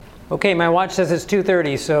Okay, my watch says it's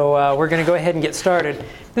 2:30, so we're going to go ahead and get started.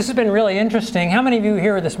 This has been really interesting. How many of you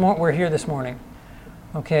were here this morning?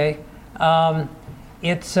 Okay.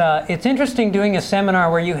 It's interesting doing a seminar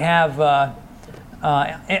where you have...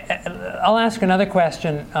 I'll ask another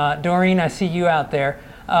question. Doreen, I see you out there.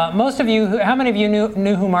 Most of you, how many of you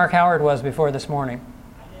knew who Mark Howard was before this morning?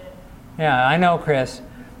 Yeah, I know, Chris.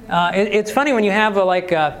 It's funny when you have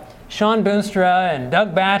Sean Boonstra and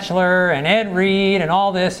Doug Batchelor and Ed Reed and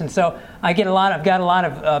all this, and so I've got a lot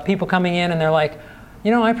of people coming in, and they're like,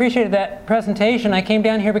 I appreciated that presentation. I came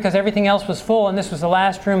down here because everything else was full, and this was the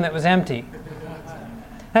last room that was empty.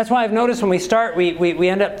 That's why I've noticed when we start, we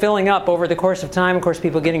end up filling up over the course of time. Of course,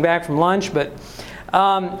 people getting back from lunch, but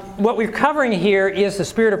what we're covering here is the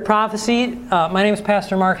spirit of prophecy. My name is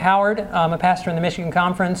Pastor Mark Howard. I'm a pastor in the Michigan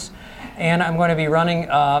Conference, and I'm going to be running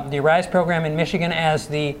the Arise program in Michigan as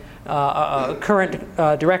the current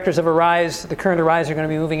directors of Arise. The current Arise are going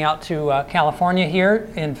to be moving out to California here.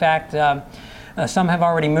 In fact, some have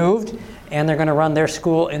already moved, and they're going to run their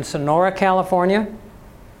school in Sonora, California.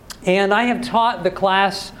 And I have taught the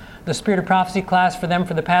class, the Spirit of Prophecy class, for them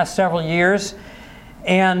for the past several years.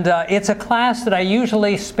 And it's a class that I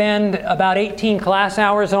usually spend about 18 class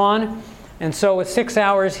hours on. And so with 6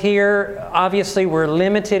 hours here, obviously we're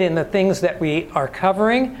limited in the things that we are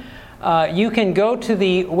covering. You can go to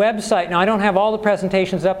the website. Now, I don't have all the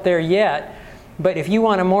presentations up there yet, but if you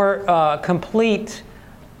want a more complete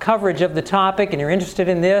coverage of the topic and you're interested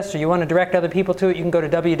in this, or you want to direct other people to it, you can go to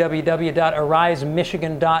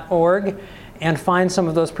www.arisemichigan.org and find some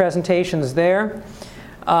of those presentations there.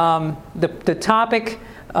 The topic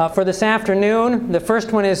for this afternoon, the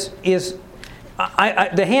first one is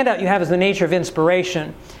the handout you have is the nature of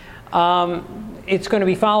inspiration. It's going to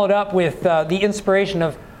be followed up with the inspiration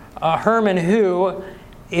of Herman, who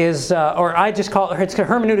is, or I just call it, it's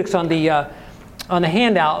hermeneutics on the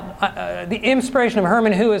handout. The inspiration of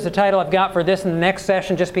Herman who is the title I've got for this and the next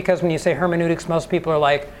session, just because when you say hermeneutics, most people are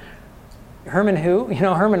like, Herman who?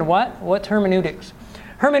 Herman what? What's hermeneutics?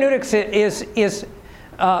 Hermeneutics is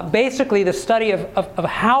basically the study of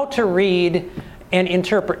how to read and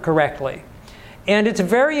interpret correctly. And it's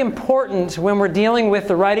very important when we're dealing with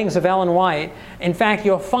the writings of Ellen White. In fact,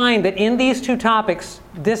 you'll find that in these two topics,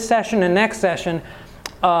 this session and next session,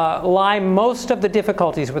 lie most of the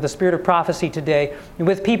difficulties with the spirit of prophecy today,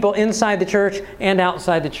 with people inside the church and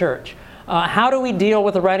outside the church. How do we deal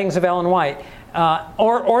with the writings of Ellen White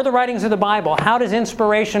or the writings of the Bible? How does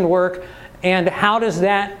inspiration work, and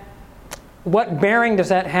what bearing does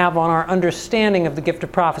that have on our understanding of the gift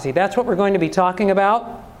of prophecy? That's what we're going to be talking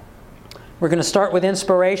about. We're going to start with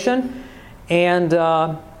inspiration, and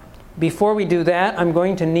before we do that, I'm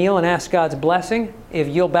going to kneel and ask God's blessing. If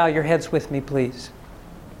you'll bow your heads with me, please.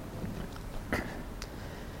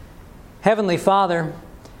 Heavenly Father,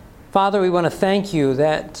 we want to thank you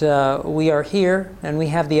that we are here and we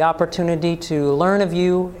have the opportunity to learn of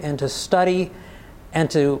you and to study and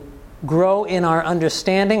to grow in our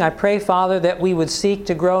understanding. I pray, Father, that we would seek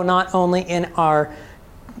to grow not only in our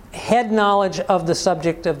head knowledge of the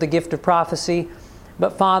subject of the gift of prophecy,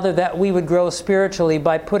 but, Father, that we would grow spiritually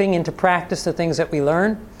by putting into practice the things that we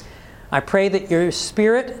learn. I pray that your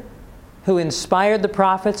Spirit, who inspired the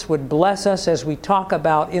prophets, would bless us as we talk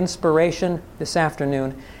about inspiration this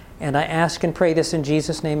afternoon. And I ask and pray this in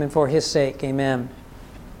Jesus' name and for His sake. Amen.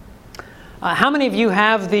 How many of you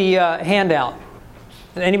have the handout?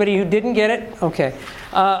 Anybody who didn't get it? Okay.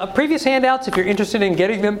 Previous handouts, if you're interested in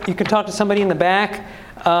getting them, you can talk to somebody in the back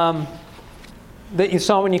that you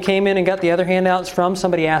saw when you came in and got the other handouts from.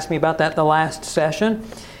 Somebody asked me about that the last session.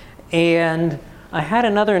 And I had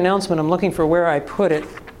another announcement. I'm looking for where I put it.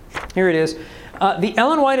 Here it is. The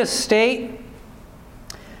Ellen White Estate,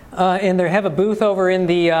 and they have a booth over in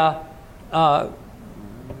the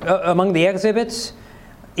among the exhibits,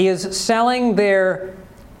 is selling their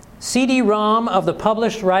CD-ROM of the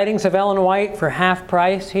published writings of Ellen White for half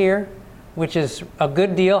price here, which is a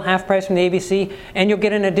good deal, half price from the ABC, and you'll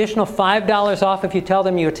get an additional $5 off if you tell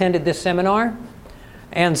them you attended this seminar.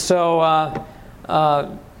 And so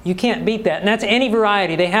you can't beat that. And that's any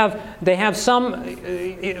variety. They have some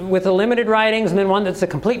with the limited writings, and then one that's the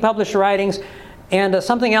complete published writings, and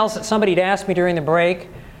something else that somebody had asked me during the break,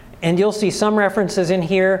 and you'll see some references in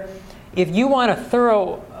here. If you want a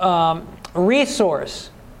thorough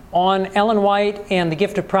resource on Ellen White and the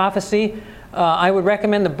gift of prophecy, I would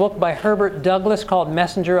recommend the book by Herbert Douglas called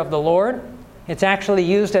Messenger of the Lord. It's actually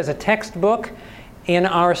used as a textbook in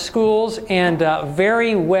our schools, and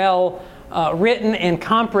very well written and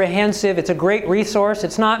comprehensive. It's a great resource.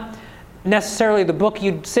 It's not necessarily the book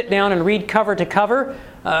you'd sit down and read cover to cover.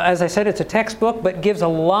 As I said, it's a textbook, but gives a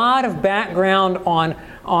lot of background on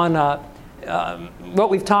what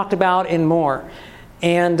we've talked about and more.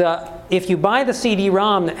 And if you buy the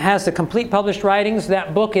CD-ROM that has the complete published writings,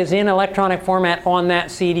 that book is in electronic format on that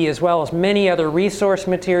CD, as well as many other resource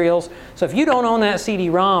materials. So if you don't own that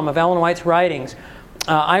CD-ROM of Ellen White's writings,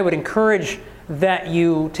 I would encourage that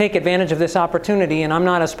you take advantage of this opportunity. And I'm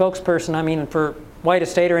not a spokesperson, I mean, for White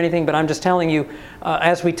Estate or anything, but I'm just telling you,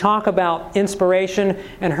 as we talk about inspiration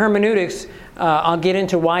and hermeneutics, I'll get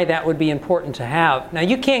into why that would be important to have. Now,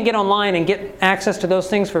 you can't get online and get access to those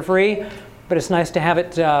things for free, but it's nice to have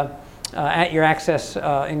it at your access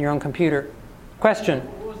in your own computer. Question?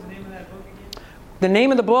 What was the name of that book again? The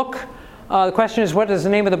name of the book, the question is, what is the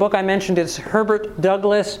name of the book? I mentioned it's Herbert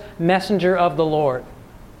Douglas, Messenger of the Lord.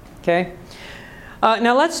 Okay?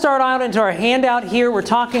 Now let's start out into our handout here. We're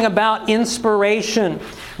talking about inspiration.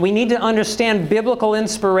 We need to understand biblical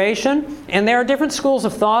inspiration, and there are different schools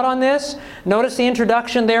of thought on this. Notice the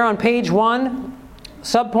introduction there on page 1.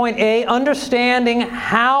 Subpoint A, understanding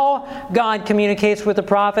how God communicates with the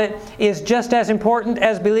prophet is just as important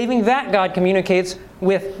as believing that God communicates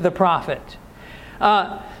with the prophet.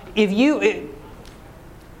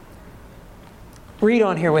 Read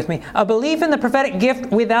on here with me. A belief in the prophetic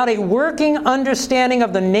gift without a working understanding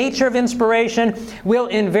of the nature of inspiration will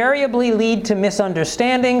invariably lead to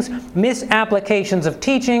misunderstandings, misapplications of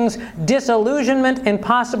teachings, disillusionment, and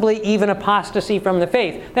possibly even apostasy from the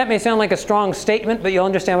faith. That may sound like a strong statement, but you'll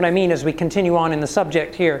understand what I mean as we continue on in the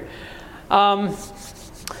subject here.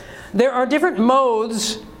 There are different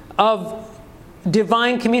modes of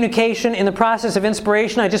divine communication in the process of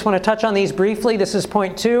inspiration. I just want to touch on these briefly. This is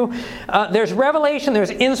point 2. There's revelation, there's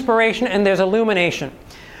inspiration, and there's illumination.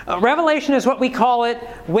 Revelation is what we call it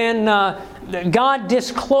when God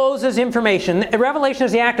discloses information. Revelation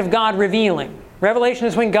is the act of God revealing. Revelation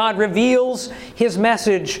is when God reveals His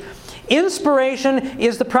message. Inspiration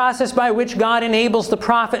is the process by which God enables the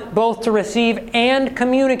prophet both to receive and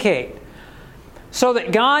communicate. So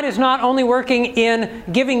that God is not only working in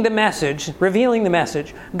giving the message, revealing the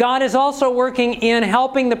message, God is also working in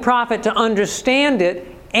helping the prophet to understand it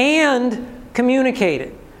and communicate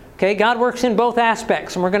it. Okay, God works in both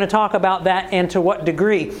aspects, and we're going to talk about that and to what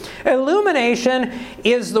degree. Illumination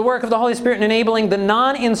is the work of the Holy Spirit in enabling the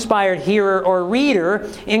non-inspired hearer or reader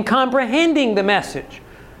in comprehending the message.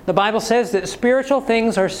 The Bible says that spiritual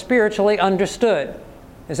things are spiritually understood.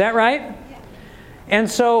 Is that right? And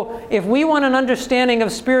so, if we want an understanding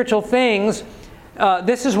of spiritual things,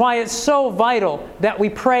 this is why it's so vital that we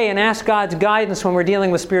pray and ask God's guidance when we're dealing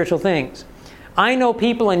with spiritual things. I know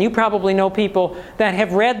people, and you probably know people, that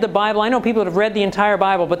have read the Bible. I know people that have read the entire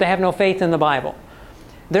Bible, but they have no faith in the Bible.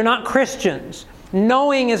 They're not Christians.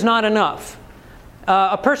 Knowing is not enough.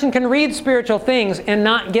 A person can read spiritual things and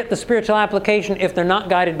not get the spiritual application if they're not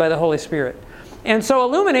guided by the Holy Spirit. And so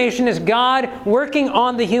illumination is God working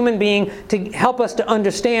on the human being to help us to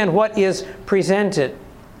understand what is presented.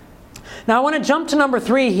 Now I want to jump to number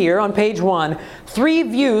 3 here on page 1. 3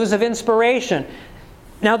 views of inspiration.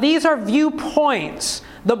 Now these are viewpoints.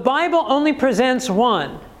 The Bible only presents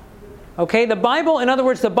one. Okay, the Bible, in other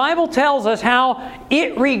words, the Bible tells us how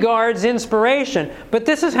it regards inspiration. But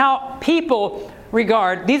this is how people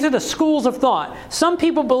regard, these are the schools of thought. Some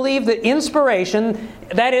people believe that inspiration,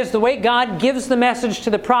 that is the way God gives the message to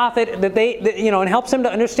the prophet, and helps him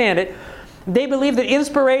to understand it. They believe that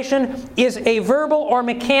inspiration is a verbal or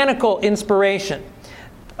mechanical inspiration.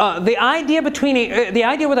 The idea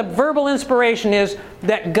with a verbal inspiration is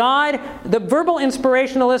that the verbal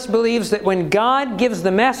inspirationalist believes that when God gives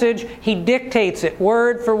the message, He dictates it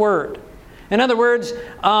word for word. In other words,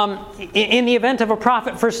 in the event of a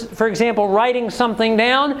prophet, for example, writing something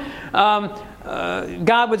down,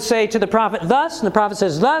 God would say to the prophet, thus, and the prophet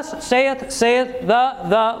says, thus saith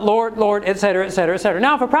the Lord, etc., etc., etc.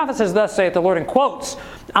 Now, if a prophet says, thus saith the Lord, in quotes,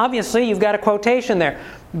 obviously you've got a quotation there.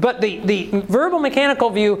 But the verbal mechanical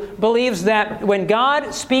view believes that when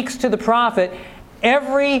God speaks to the prophet,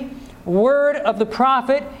 every word of the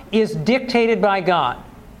prophet is dictated by God.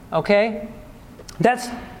 Okay? That's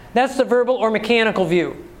the verbal or mechanical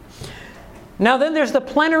view. Now then there's the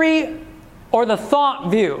plenary or the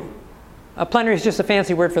thought view. Plenary is just a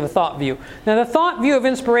fancy word for the thought view. Now the thought view of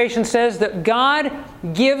inspiration says that God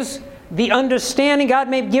gives the understanding, God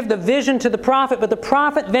may give the vision to the prophet, but the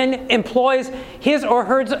prophet then employs his or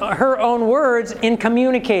her own words in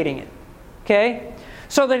communicating it. Okay?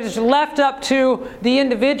 So that it's left up to the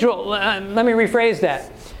individual. Let me rephrase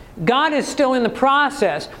that. God is still in the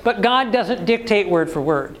process, but God doesn't dictate word for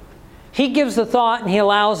word. He gives the thought and He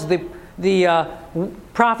allows the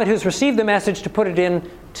prophet who's received the message to put it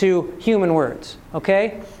into human words.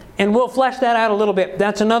 Okay? And we'll flesh that out a little bit.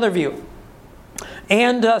 That's another view.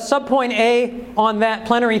 And subpoint A on that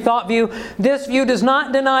plenary thought view, this view does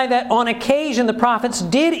not deny that on occasion the prophets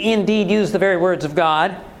did indeed use the very words of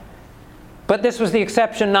God, but this was the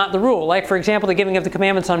exception, not the rule. Like, for example, the giving of the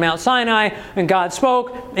commandments on Mount Sinai, and God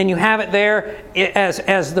spoke, and you have it there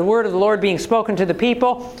as the word of the Lord being spoken to the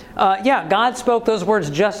people. Yeah, God spoke those words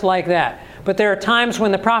just like that. But there are times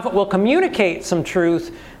when the prophet will communicate some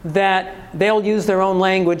truth that they'll use their own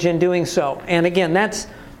language in doing so. And again, that's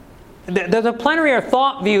the plenary or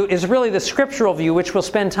thought view is really the scriptural view, which we'll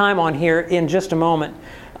spend time on here in just a moment.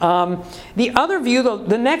 The other view,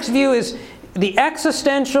 the next view, is the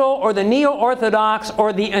existential or the neo-orthodox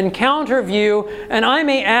or the encounter view, and I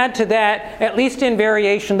may add to that, at least in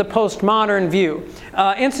variation, the postmodern view.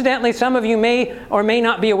 Incidentally, some of you may or may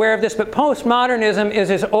not be aware of this, but postmodernism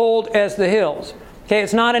is as old as the hills. Okay,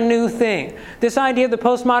 it's not a new thing. This idea of the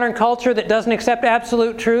postmodern culture that doesn't accept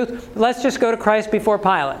absolute truth, let's just go to Christ before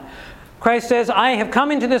Pilate. Christ says, I have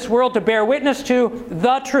come into this world to bear witness to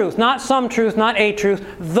the truth, not some truth, not a truth,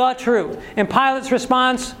 the truth. And Pilate's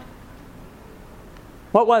response,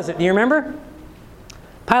 what was it? Do you remember?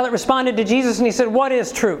 Pilate responded to Jesus and he said, what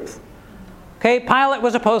is truth? Okay, Pilate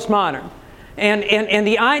was a postmodern. And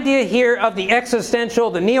the idea here of the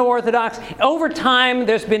existential, the neo-orthodox, over time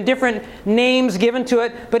there's been different names given to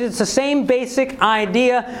it, but it's the same basic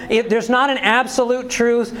idea. There's not an absolute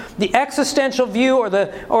truth. The existential view or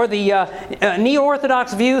the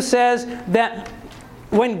neo-orthodox view says that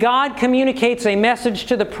when God communicates a message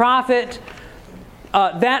to the prophet,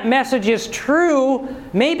 that message is true,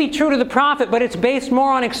 may be true to the prophet, but it's based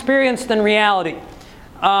more on experience than reality.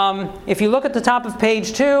 If you look at the top of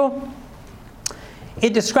page 2,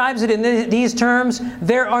 it describes it in these terms.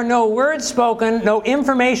 There are no words spoken, no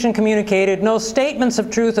information communicated, no statements of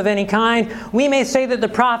truth of any kind. We may say that the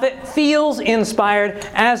prophet feels inspired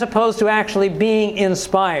as opposed to actually being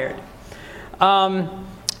inspired. The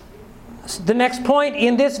next point,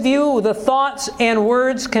 in this view, the thoughts and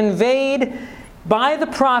words conveyed by the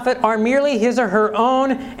prophet are merely his or her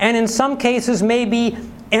own, and in some cases may be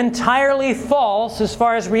entirely false as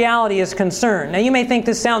far as reality is concerned. Now you may think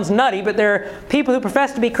this sounds nutty, but there are people who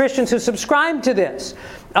profess to be Christians who subscribe to this.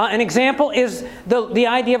 An example is the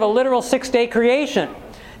idea of a literal 6-day creation.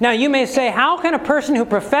 Now you may say, how can a person who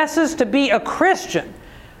professes to be a Christian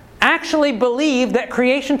actually believe that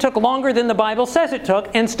creation took longer than the Bible says it took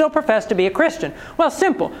and still profess to be a Christian? Well,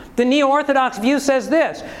 simple. The neo-orthodox view says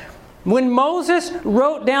this. When Moses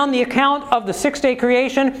wrote down the account of the 6-day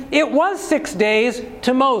creation, it was 6 days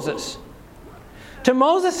to Moses. To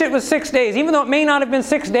Moses it was 6 days. Even though it may not have been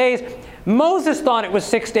 6 days, Moses thought it was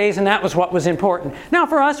 6 days, and that was what was important. Now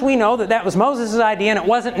for us, we know that that was Moses' idea, and it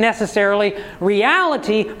wasn't necessarily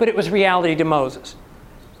reality, but it was reality to Moses.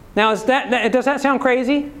 Now does that sound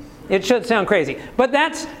crazy? It should sound crazy. But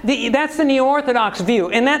that's the neo-orthodox view.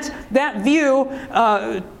 And that view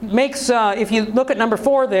makes, if you look at number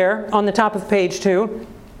 4 there on the top of page 2,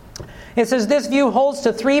 it says this view holds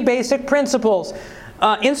to 3 basic principles.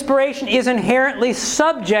 Inspiration is inherently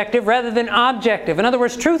subjective rather than objective. In other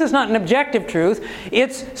words, truth is not an objective truth.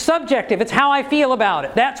 It's subjective. It's how I feel about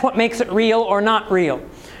it. That's what makes it real or not real.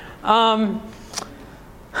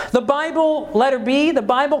 The Bible, letter B, the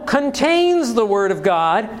Bible contains the Word of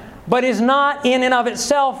God, but is not in and of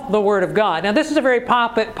itself the Word of God. Now this is a very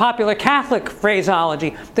popular Catholic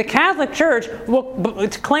phraseology. The Catholic Church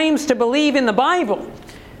claims to believe in the Bible.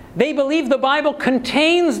 They believe the Bible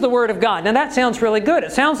contains the Word of God. Now that sounds really good.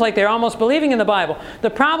 It sounds like they're almost believing in the Bible.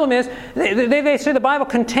 The problem is, they say the Bible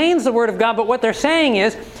contains the Word of God, but what they're saying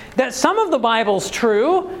is that some of the Bible's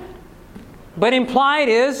true, but implied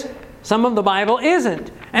is some of the Bible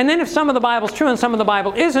isn't. And then if some of the Bible's true and some of the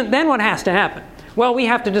Bible isn't, then what has to happen? Well, we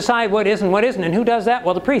have to decide what is and what isn't. And who does that?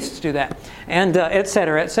 Well, the priests do that. And et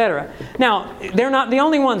cetera, et cetera. Now, they're not the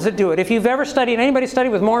only ones that do it. If you've ever studied, anybody studied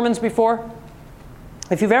with Mormons before?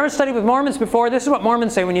 If you've ever studied with Mormons before, this is what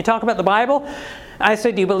Mormons say when you talk about the Bible. I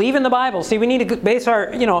say, do you believe in the Bible? See, we need to base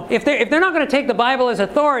our, if they're not going to take the Bible as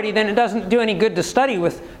authority, then it doesn't do any good to study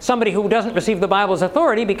with somebody who doesn't receive the Bible as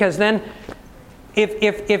authority, because then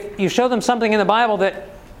if you show them something in the Bible that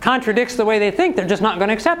contradicts the way they think, they're just not going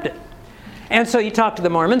to accept it. And so you talk to the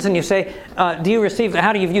Mormons and you say, how do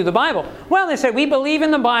you view the Bible? Well, they say, we believe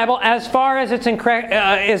in the Bible as far as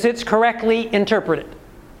it's correctly interpreted.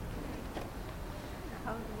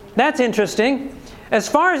 That's interesting. As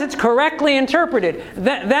far as it's correctly interpreted,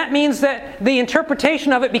 that means that the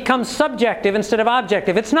interpretation of it becomes subjective instead of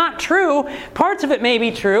objective. It's not true. Parts of it may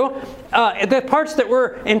be true. The parts that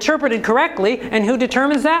were interpreted correctly, and who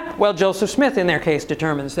determines that? Well, Joseph Smith in their case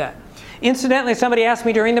determines that. Incidentally, somebody asked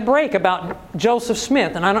me during the break about Joseph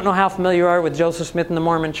Smith, and I don't know how familiar you are with Joseph Smith in the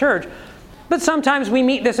Mormon Church, But sometimes we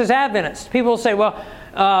meet this as Adventists. People will say, well,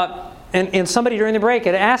 and somebody during the break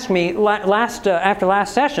had asked me after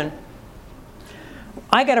last session,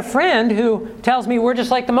 I got a friend who tells me we're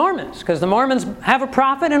just like the Mormons, because the Mormons have a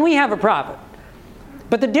prophet and we have a prophet.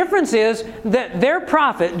 But the difference is that their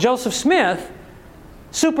prophet, Joseph Smith,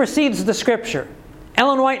 supersedes the Scripture.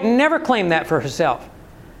 Ellen White never claimed that for herself.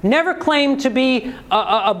 Never claimed to be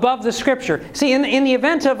above the Scripture. See, in the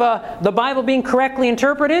event of the Bible being correctly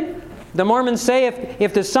interpreted, the Mormons say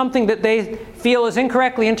if there's something that they feel is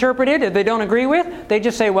incorrectly interpreted, if they don't agree with, they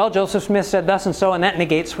just say, well, Joseph Smith said thus and so, and that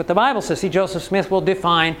negates what the Bible says. See, Joseph Smith will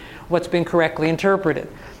define what's been correctly interpreted.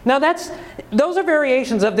 Now, those are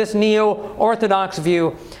variations of this neo-orthodox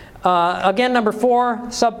view. Again, number 4,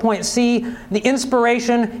 subpoint C, the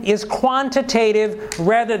inspiration is quantitative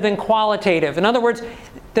rather than qualitative. In other words,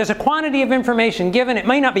 there's a quantity of information given. It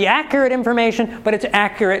may not be accurate information, but it's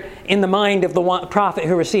accurate in the mind of the prophet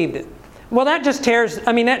who received it. Well, that just tears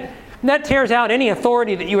out any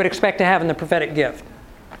authority that you would expect to have in the prophetic gift.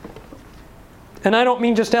 And I don't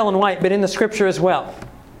mean just Ellen White, but in the Scripture as well.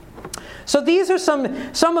 So these are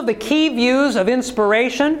some of the key views of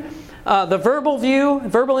inspiration. The verbal view,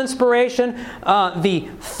 verbal inspiration, the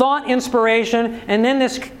thought inspiration, and then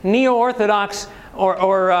this neo-orthodox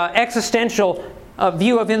or existential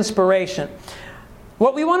view of inspiration.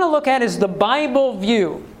 What we want to look at is the Bible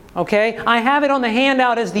view. Okay? I have it on the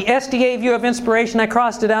handout as the SDA view of inspiration. I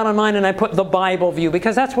crossed it out on mine and I put the Bible view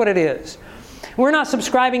because that's what it is. We're not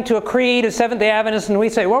subscribing to a creed as Seventh-day Adventists and we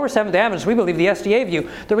say, well, we're Seventh-day Adventists, we believe the SDA view.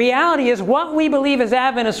 The reality is what we believe as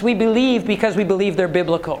Adventists, we believe because we believe they're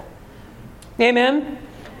biblical. Amen?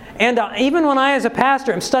 And even when I, as a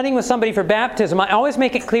pastor, am studying with somebody for baptism, I always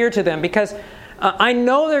make it clear to them because I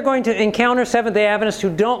know they're going to encounter Seventh-day Adventists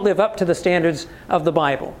who don't live up to the standards of the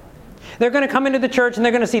Bible. They're going to come into the church and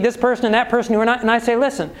they're going to see this person and that person who are not. And I say,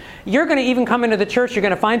 listen, you're going to even come into the church, you're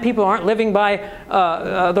going to find people who aren't living by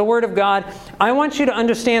the Word of God. I want you to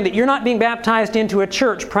understand that you're not being baptized into a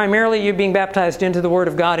church. Primarily, you're being baptized into the Word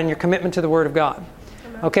of God and your commitment to the Word of God.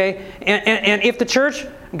 Okay? And if the church,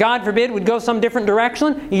 God forbid, would go some different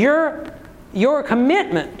direction, your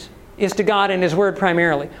commitment is to God and His Word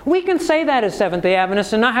primarily. We can say that as Seventh-day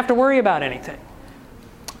Adventists and not have to worry about anything.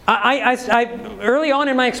 I early on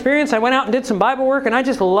in my experience, I went out and did some Bible work, and I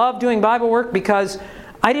just loved doing Bible work because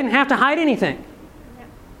I didn't have to hide anything.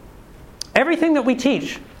 Everything that we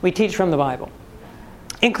teach from the Bible,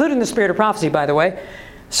 including the spirit of prophecy, by the way.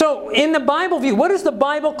 So, in the Bible view, what does the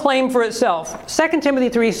Bible claim for itself? 2 Timothy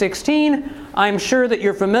 3:16. I'm sure that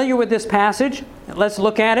you're familiar with this passage. Let's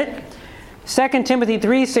look at it. 2 Timothy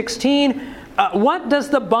 3:16. What does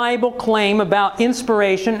the Bible claim about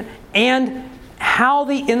inspiration and how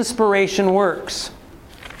the inspiration works?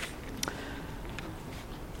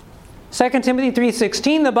 2 Timothy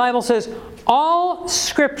 3:16, the Bible says, all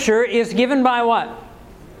Scripture is given by what?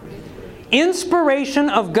 Inspiration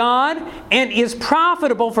of God, and is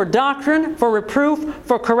profitable for doctrine, for reproof,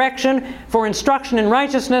 for correction, for instruction in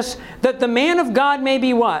righteousness, that the man of God may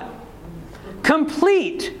be what?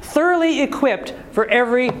 Complete, thoroughly equipped for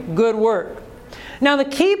every good work. Now the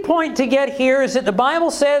key point to get here is that the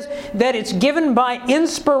Bible says that it's given by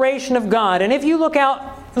inspiration of God. And if you look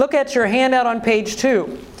at your handout on page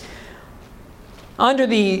 2, under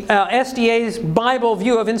the SDA's Bible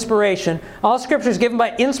view of inspiration, all Scripture is given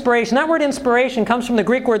by inspiration. That word inspiration comes from the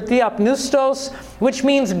Greek word theopneustos, which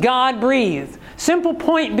means God-breathed. Simple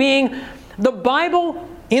point being, the Bible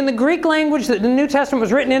in the Greek language that the New Testament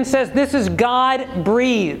was written in says this is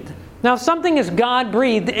God-breathed. Now, if something is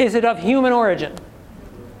God-breathed, is it of human origin?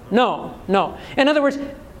 No. In other words,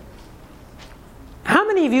 how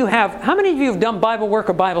many of you have done Bible work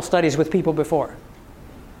or Bible studies with people before?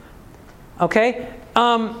 Okay?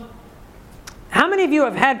 How many of you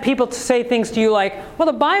have had people say things to you like, well,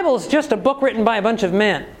 the Bible is just a book written by a bunch of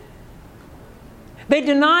men? They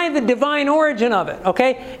deny the divine origin of it,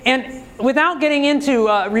 okay? And without getting into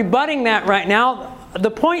rebutting that right now,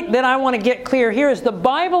 the point that I want to get clear here is the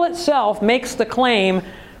Bible itself makes the claim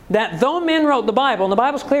that though men wrote the Bible, and the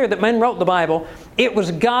Bible's clear that men wrote the Bible, it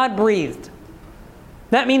was God-breathed.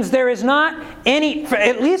 That means there is not any,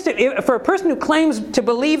 at least for a person who claims to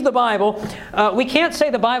believe the Bible, we can't say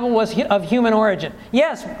the Bible was of human origin.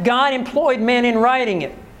 Yes, God employed men in writing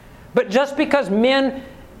it. But just because men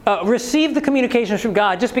received the communications from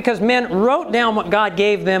God, just because men wrote down what God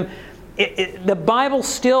gave them, the Bible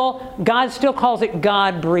God still calls it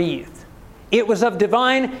God-breathed. It was of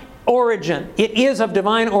divine origin. It is of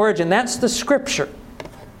divine origin. That's the Scripture.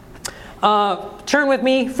 Turn with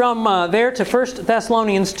me from there to 1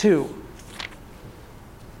 Thessalonians 2.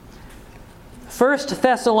 1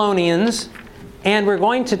 Thessalonians And we're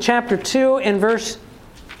going to chapter 2 and verse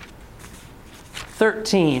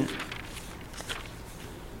 13.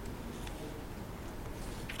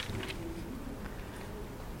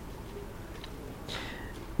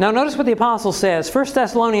 Now notice what the apostle says. 1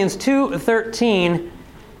 Thessalonians 2:13.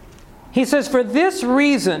 He says, "For this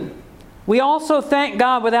reason we also thank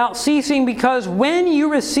God without ceasing, because when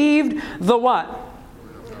you received the" what?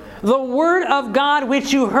 "The word of God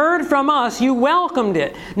which you heard from us, you welcomed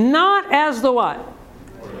it, not as the" what?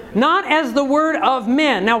 "Not as the word of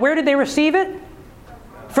men." Now where did they receive it?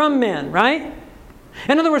 From men, right?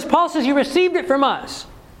 In other words, Paul says you received it from us.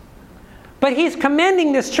 But he's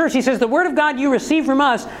commending this church. He says, the word of God you received from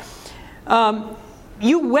us,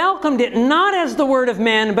 you welcomed it not as the word of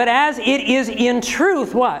men, but as it is in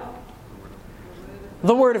truth, what?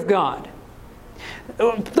 The word of God.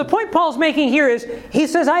 The point Paul's making here is, he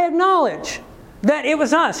says, I acknowledge that it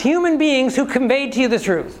was us, human beings, who conveyed to you the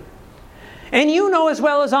truth. And you know as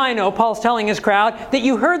well as I know, Paul's telling his crowd, that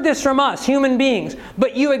you heard this from us, human beings,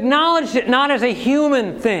 but you acknowledged it not as a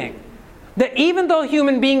human thing. That even though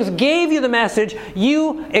human beings gave you the message,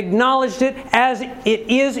 you acknowledged it as it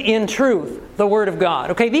is in truth, the Word of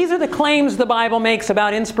God. Okay, these are the claims the Bible makes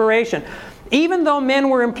about inspiration. Even though men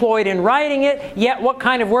were employed in writing it, yet what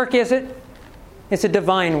kind of work is it? It's a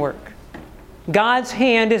divine work. God's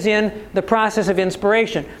hand is in the process of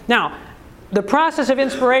inspiration. Now, the process of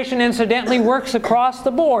inspiration, incidentally, works across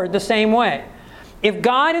the board the same way. If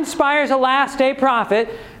God inspires a last day prophet,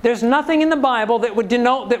 there's nothing in the Bible that would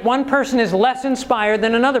denote that one person is less inspired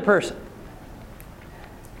than another person.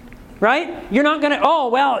 Right? You're not going to, oh,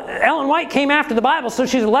 well, Ellen White came after the Bible, so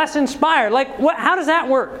she's less inspired. Like, what? How does that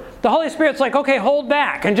work? The Holy Spirit's like, okay, hold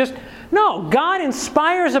back. And just, no, God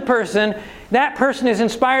inspires a person. That person is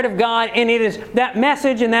inspired of God, and it is that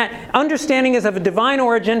message and that understanding is of a divine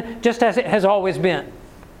origin, just as it has always been.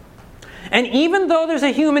 And even though there's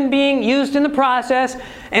a human being used in the process,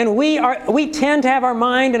 and we tend to have our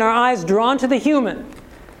mind and our eyes drawn to the human,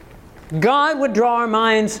 God would draw our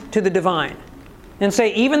minds to the divine. And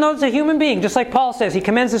say, even though it's a human being, just like Paul says, he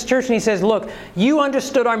commends this church and he says, look, you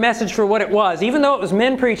understood our message for what it was. Even though it was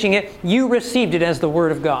men preaching it, you received it as the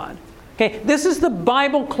Word of God. Okay, this is the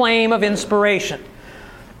Bible claim of inspiration.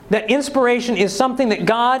 That inspiration is something that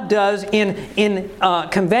God does in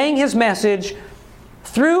conveying His message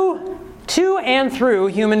to and through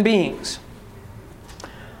human beings.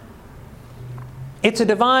 It's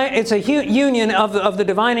a union of the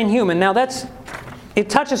divine and human. Now it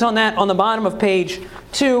touches on that on the bottom of page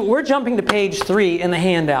 2. We're jumping to page 3 in the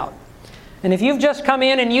handout. And if you've just come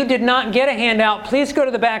in and you did not get a handout, please go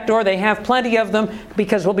to the back door. They have plenty of them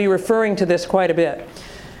because we'll be referring to this quite a bit.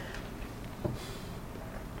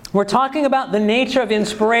 We're talking about the nature of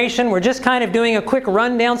inspiration. We're just kind of doing a quick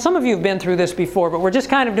rundown. Some of you have been through this before, but we're just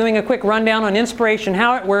kind of doing a quick rundown on inspiration,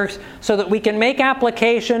 how it works, so that we can make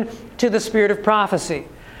application to the spirit of prophecy.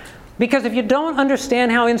 Because if you don't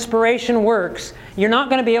understand how inspiration works, you're not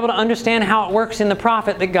going to be able to understand how it works in the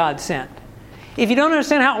prophet that God sent. If you don't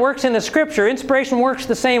understand how it works in the Scripture, inspiration works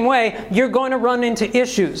the same way, you're going to run into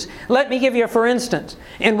issues. Let me give you a for instance,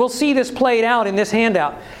 and we'll see this played out in this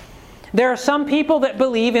handout. There are some people that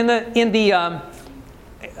believe in the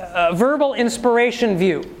verbal inspiration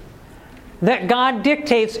view, that God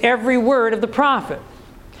dictates every word of the prophet.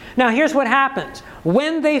 Now here's what happens.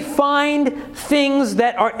 When they find things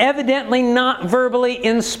that are evidently not verbally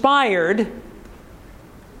inspired,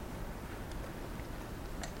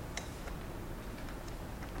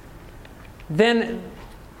 then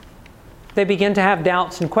they begin to have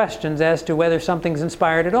doubts and questions as to whether something's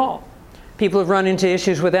inspired at all. People have run into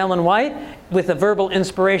issues with Ellen White with a verbal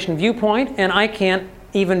inspiration viewpoint, and I can't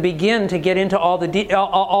even begin to get into all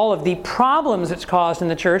of the problems it's caused in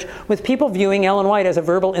the church with people viewing Ellen White as a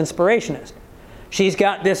verbal inspirationist. She's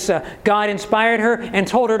got this, God inspired her and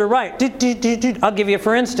told her to write. I'll give you a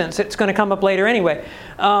for instance. It's going to come up later anyway.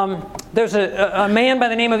 There's a man by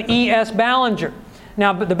the name of E.S. Ballinger.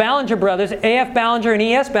 Now, the Ballinger brothers, A.F. Ballinger and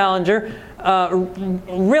E.S. Ballinger,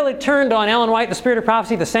 really turned on Ellen White, the Spirit of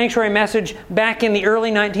Prophecy, the Sanctuary Message, back in the early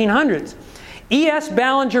 1900s. E.S.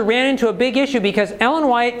 Ballinger ran into a big issue because Ellen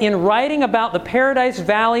White, in writing about the Paradise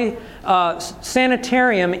Valley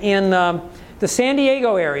Sanitarium in the San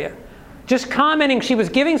Diego area, just commenting, she was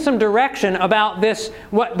giving some direction about this,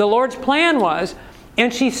 what the Lord's plan was,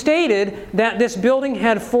 and she stated that this building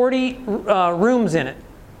had 40 rooms in it.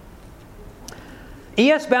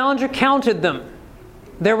 E.S. Ballinger counted them.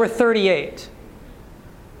 There were 38.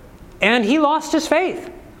 And he lost his faith.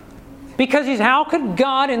 Because how could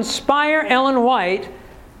God inspire Ellen White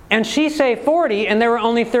and she say 40 and there were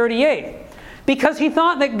only 38? because he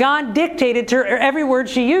thought that God dictated to her every word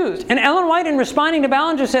she used. And Ellen White, in responding to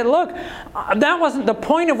Ballinger, said, look, that wasn't the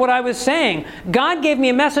point of what I was saying. God gave me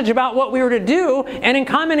a message about what we were to do, and in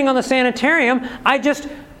commenting on the sanitarium, I just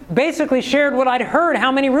basically shared what I'd heard,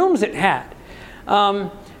 how many rooms it had.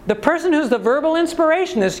 The person who's the verbal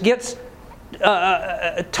inspirationist gets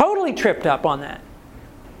totally tripped up on that.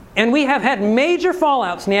 And we have had major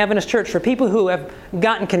fallouts in the Adventist Church for people who have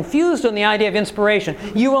gotten confused on the idea of inspiration.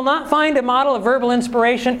 You will not find a model of verbal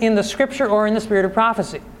inspiration in the Scripture or in the spirit of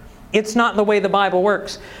prophecy. It's not the way the Bible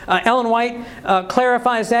works. Ellen White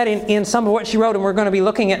clarifies that in some of what she wrote, and we're going to be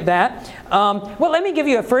looking at that. Well, let me give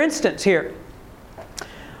you a for instance here.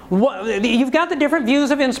 You've got the different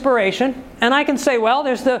views of inspiration, and I can say, well,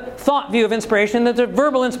 there's the thought view of inspiration, there's the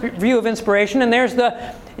verbal view of inspiration, and there's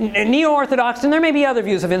the neo-orthodox, and there may be other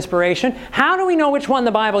views of inspiration. How do we know which one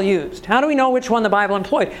the Bible used? How do we know which one the Bible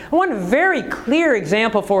employed? One very clear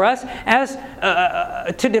example for us as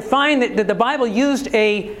to define that the Bible used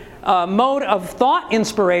a mode of thought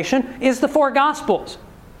inspiration is the four Gospels.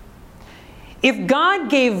 If God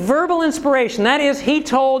gave verbal inspiration, that is, He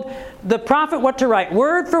told the prophet what to write,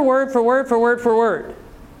 word for word for word for word for word,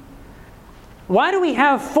 why do we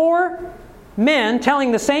have four men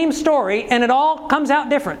telling the same story and it all comes out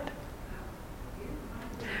different?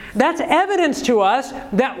 That's evidence to us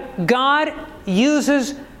that God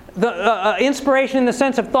uses the inspiration in the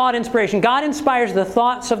sense of thought inspiration. God inspires the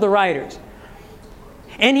thoughts of the writers.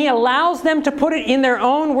 And He allows them to put it in their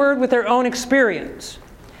own word with their own experience.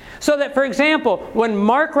 So that, for example, when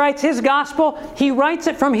Mark writes his gospel, he writes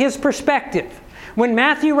it from his perspective. When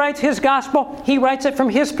Matthew writes his gospel, he writes it from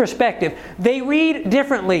his perspective. They read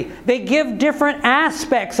differently. They give different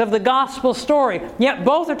aspects of the gospel story. Yet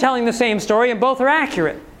both are telling the same story and both are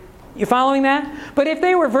accurate. You following that? But if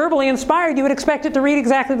they were verbally inspired, you would expect it to read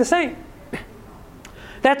exactly the same.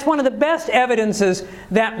 That's one of the best evidences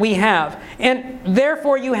that we have. And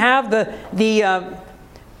therefore you have the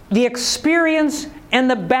experience and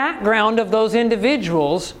the background of those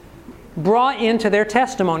individuals brought into their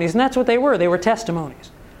testimonies. And that's what they were. They were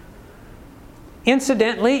testimonies.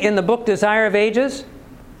 Incidentally, in the book Desire of Ages,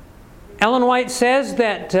 Ellen White says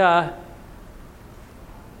that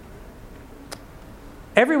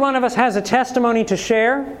every one of us has a testimony to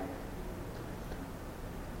share,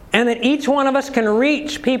 and that each one of us can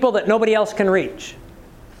reach people that nobody else can reach.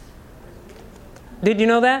 Did you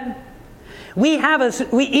know that?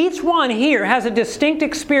 Each one here has a distinct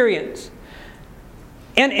experience.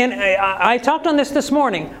 And I talked on this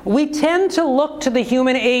morning. We tend to look to the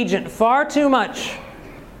human agent far too much.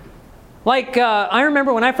 Like, I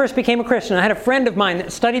remember when I first became a Christian, I had a friend of mine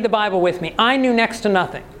that studied the Bible with me. I knew next to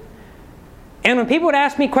nothing. And when people would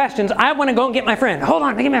ask me questions, I want to go and get my friend. Hold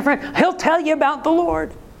on, get my friend. He'll tell you about the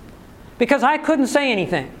Lord. Because I couldn't say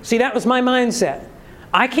anything. See, that was my mindset.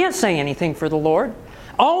 I can't say anything for the Lord.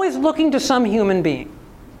 Always looking to some human being.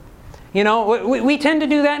 You know, we tend to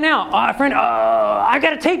do that now. Friend, I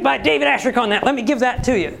got a tape by David Asscherick on that. Let me give that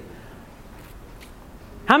to you.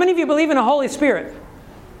 How many of you believe in the Holy Spirit?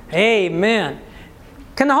 Amen.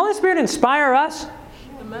 Can the Holy Spirit inspire us?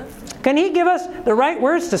 Amen. Can He give us the right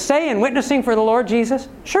words to say in witnessing for the Lord Jesus?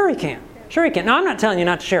 Sure He can. Sure He can. Now, I'm not telling you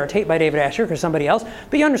not to share a tape by David Asscherick or somebody else,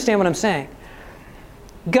 but you understand what I'm saying.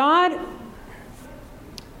 God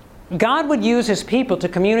would use His people to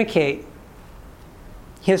communicate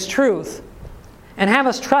His truth and have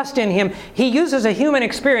us trust in Him. He uses a human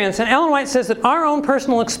experience, and Ellen White says that our own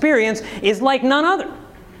personal experience is like none other.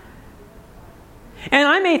 And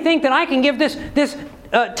I may think that I can give this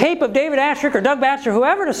tape of David Asscherick or Doug Batchelor,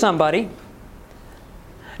 whoever, to somebody,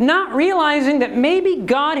 not realizing that maybe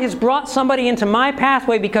God has brought somebody into my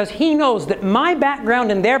pathway because He knows that my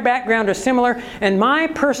background and their background are similar, and my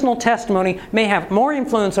personal testimony may have more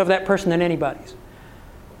influence over that person than anybody's.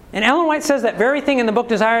 And Ellen White says that very thing in the book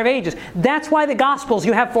Desire of Ages. That's why the Gospels,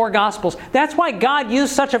 you have four Gospels. That's why God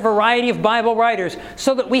used such a variety of Bible writers,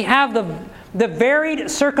 so that we have the varied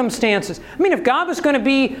circumstances. I mean, if God was going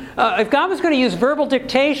to use verbal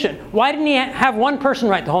dictation, why didn't He have one person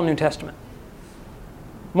write the whole New Testament?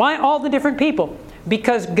 Why all the different people?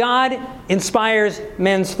 Because God inspires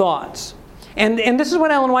men's thoughts. And this is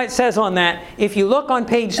what Ellen White says on that. If you look on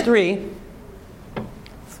page 3,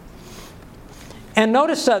 and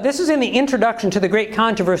notice this is in the introduction to the Great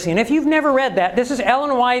Controversy. And if you've never read that, this is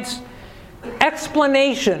Ellen White's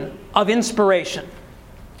explanation of inspiration.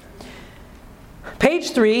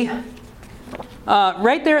 Page 3,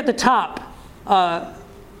 right there at the top,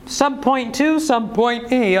 subpoint 2,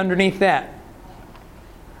 subpoint A underneath that.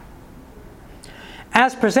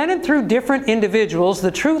 As presented through different individuals,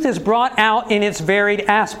 the truth is brought out in its varied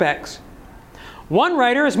aspects. One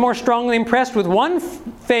writer is more strongly impressed with one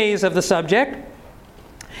phase of the subject.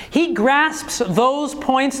 He grasps those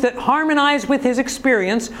points that harmonize with his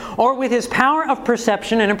experience or with his power of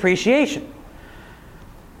perception and appreciation.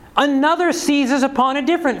 Another seizes upon a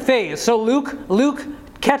different phase. So Luke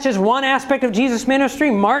catches one aspect of Jesus'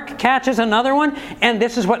 ministry, Mark catches another one, and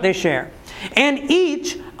this is what they share. And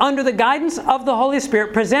each, under the guidance of the Holy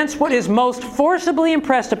Spirit, presents what is most forcibly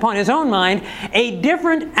impressed upon his own mind, a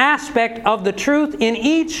different aspect of the truth in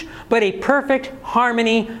each, but a perfect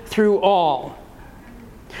harmony through all.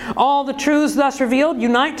 All the truths thus revealed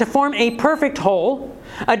unite to form a perfect whole,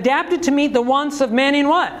 adapted to meet the wants of men in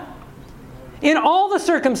what? In all the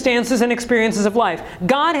circumstances and experiences of life.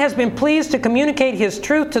 God has been pleased to communicate His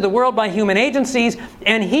truth to the world by human agencies,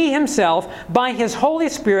 and He Himself, by His Holy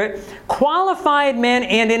Spirit, qualified men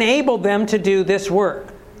and enabled them to do this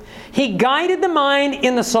work. He guided the mind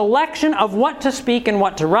in the selection of what to speak and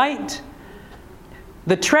what to write.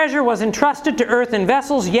 The treasure was entrusted to earthen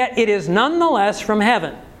vessels, yet it is nonetheless from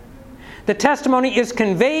heaven. The testimony is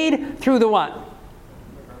conveyed through the what?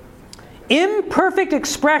 Imperfect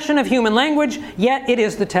expression of human language, yet it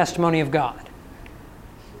is the testimony of God.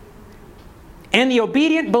 And the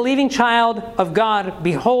obedient, believing child of God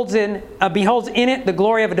beholds in it the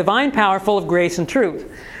glory of a divine power full of grace and truth.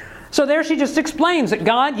 So there she just explains that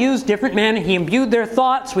God used different men. He imbued their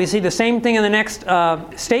thoughts. We see the same thing in the next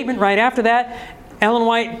statement right after that. Ellen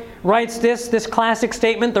White writes this classic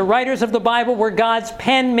statement: the writers of the Bible were God's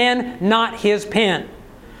pen men, not His pen.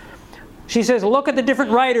 She says, look at the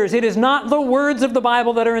different writers. It is not the words of the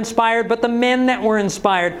Bible that are inspired, but the men that were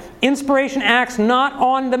inspired. Inspiration acts not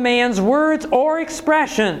on the man's words or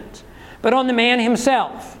expressions, but on the man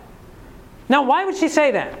himself. Now, why would she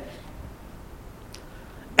say that?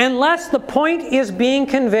 Unless the point is being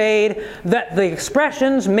conveyed that the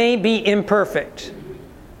expressions may be imperfect.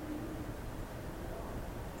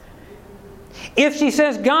 If she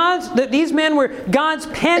says that these men were God's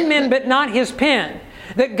pen men, but not His pen,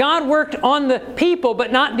 that God worked on the people,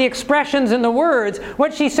 but not the expressions and the words,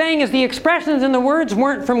 what she's saying is the expressions and the words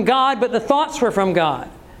weren't from God, but the thoughts were from God.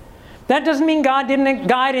 That doesn't mean God didn't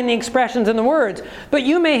guide in the expressions and the words. But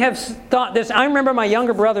you may have thought this. I remember my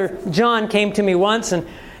younger brother, John, came to me once, and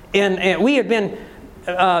we had been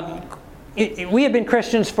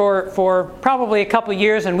Christians for probably a couple of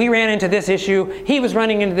years, and we ran into this issue. He was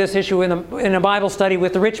running into this issue in a Bible study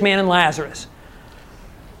with the rich man and Lazarus.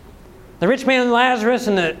 The rich man and Lazarus,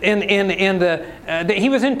 he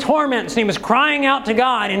was in torments, and he was crying out to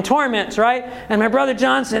God in torments, right? And my brother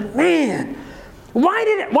John said, man, why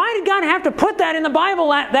did God have to put that in the Bible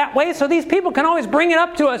that way so these people can always bring it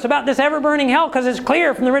up to us about this ever-burning hell, because it's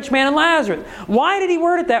clear from the rich man and Lazarus? Why did He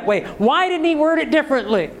word it that way? Why didn't He word it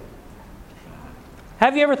differently?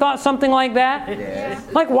 Have you ever thought something like that?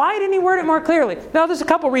 Yes. Like, why didn't He word it more clearly? Now, there's a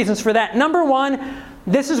couple reasons for that. Number one,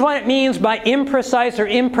 this is what it means by imprecise or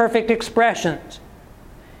imperfect expressions.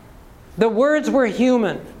 The words were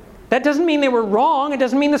human. That doesn't mean they were wrong. It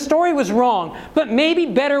doesn't mean the story was wrong. But maybe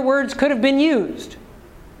better words could have been used.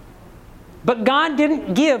 But God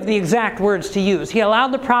didn't give the exact words to use. He allowed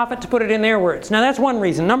the prophet to put it in their words. Now that's one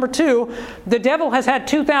reason. Number two, the devil has had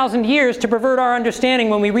 2,000 years to pervert our understanding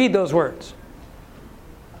when we read those words.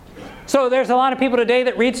 So there's a lot of people today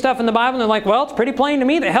that read stuff in the Bible and they're like, well, it's pretty plain to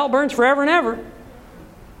me that hell burns forever and ever.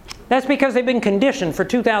 That's because they've been conditioned for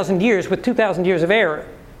 2,000 years with 2,000 years of error.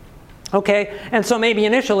 Okay? And so maybe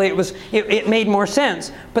initially it made more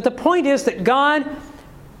sense. But the point is that God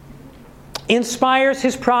inspires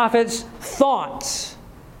His prophets' thoughts.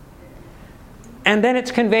 And then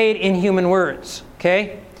it's conveyed in human words.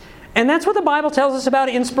 Okay? And that's what the Bible tells us about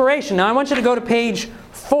inspiration. Now I want you to go to page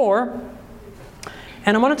 4.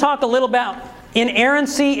 And I'm going to talk a little about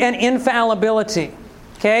inerrancy and infallibility.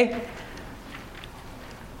 Okay?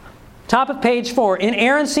 Top of page 4.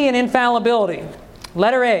 Inerrancy and infallibility.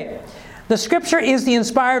 Letter A. The Scripture is the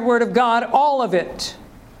inspired Word of God, all of it.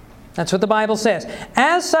 That's what the Bible says.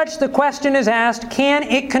 As such, the question is asked, can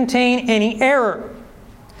it contain any error?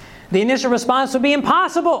 The initial response would be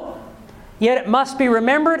impossible. Yet it must be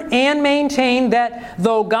remembered and maintained that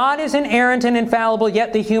though God is inerrant and infallible,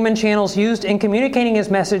 yet the human channels used in communicating His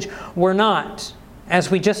message were not,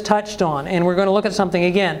 as we just touched on. And we're going to look at something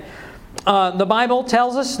again. The Bible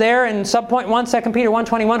tells us there in subpoint 1, 2 Peter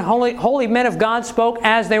 1:21, holy men of God spoke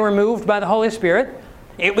as they were moved by the Holy Spirit.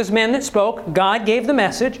 It was men that spoke. God gave the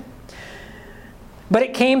message. But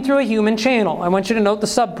it came through a human channel. I want you to note the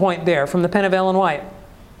subpoint there from the pen of Ellen White.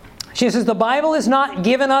 She says, the Bible is not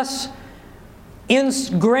given us in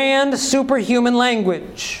grand superhuman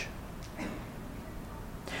language.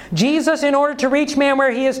 Jesus, in order to reach man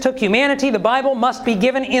where he is, took humanity. The Bible must be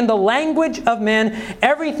given in the language of men.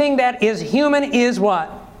 Everything that is human is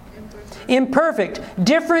what? Imperfect.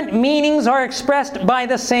 Different meanings are expressed by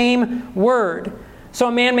the same word. So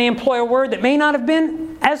a man may employ a word that may not have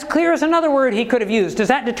been as clear as another word he could have used. Does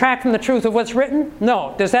that detract from the truth of what's written?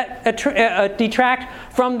 No. Does that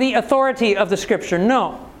detract from the authority of the Scripture?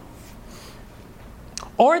 No.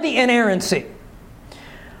 Or the inerrancy.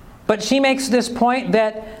 But she makes this point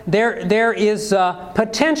that there is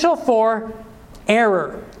potential for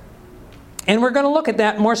error. And we're going to look at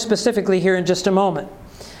that more specifically here in just a moment.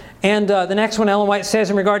 And the next one, Ellen White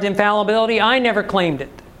says in regard to infallibility, I never claimed it.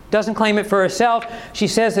 Doesn't claim it for herself. She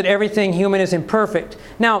says that everything human is imperfect.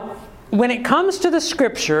 Now, when it comes to the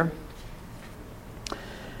Scripture,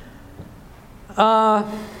 I'm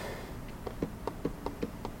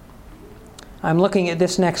looking at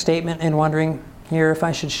this next statement and wondering here if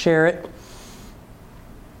I should share it.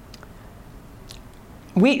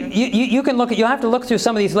 You can look at. You'll have to look through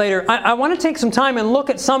some of these later. I want to take some time and look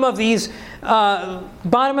at some of these.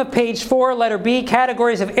 Bottom of page 4, letter B,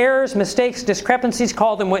 categories of errors, mistakes, discrepancies.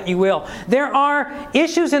 Call them what you will. There are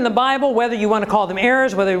issues in the Bible, whether you want to call them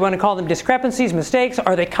errors, whether you want to call them discrepancies, mistakes.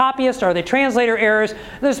 Are they copyist? Are they translator errors?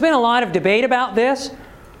 There's been a lot of debate about this.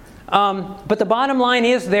 But the bottom line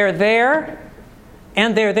is they're there,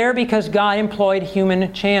 and they're there because God employed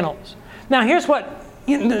human channels. Now, here's what.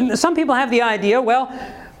 Some people have the idea, well,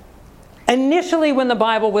 initially when the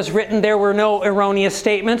Bible was written, there were no erroneous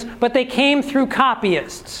statements, but they came through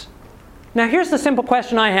copyists. Now, here's the simple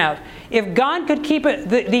question I have. If God could keep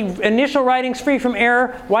the initial writings free from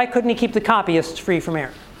error, why couldn't He keep the copyists free from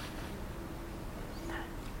error?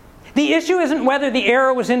 The issue isn't whether the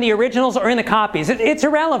error was in the originals or in the copies. It's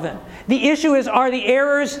irrelevant. The issue is, are the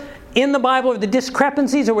errors in the Bible, or the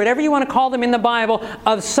discrepancies, or whatever you want to call them in the Bible,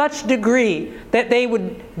 of such degree that they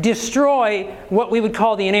would destroy what we would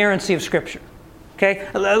call the inerrancy of Scripture. Okay?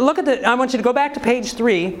 Look at I want you to go back to page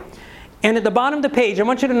 3, and at the bottom of the page, I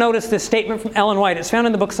want you to notice this statement from Ellen White. It's found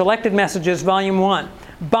in the book Selected Messages, Volume 1.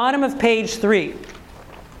 Bottom of page 3.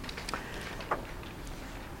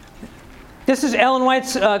 This is Ellen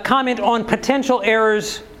White's comment on potential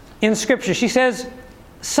errors in Scripture. She says,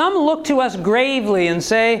 some look to us gravely and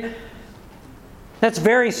say, that's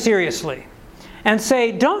very seriously, and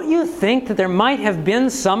say, don't you think that there might have been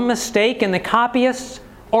some mistake in the copyists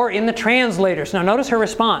or in the translators? Now notice her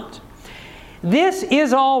response. This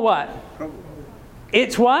is all what? Probable.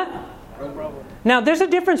 It's what? Probable. Now there's a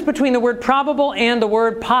difference between the word probable and the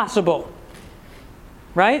word possible.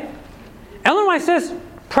 Right? Ellen White says,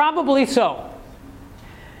 probably so.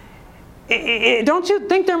 Don't you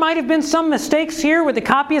think there might have been some mistakes here with the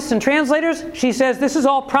copyists and translators? She says this is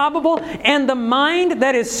all probable, and the mind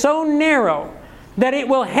that is so narrow that it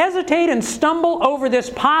will hesitate and stumble over this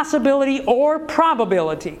possibility or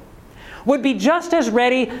probability would be just as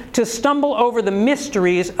ready to stumble over the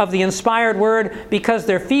mysteries of the inspired Word because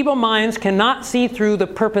their feeble minds cannot see through the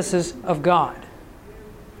purposes of God.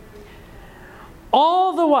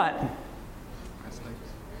 All the what?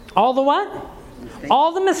 All the what?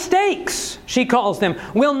 All the mistakes, she calls them,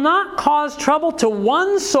 will not cause trouble to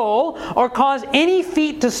one soul or cause any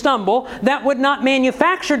feet to stumble that would not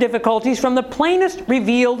manufacture difficulties from the plainest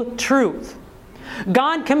revealed truth.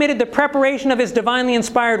 God committed the preparation of His divinely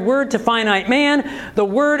inspired Word to finite man. The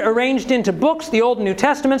Word arranged into books, the Old and New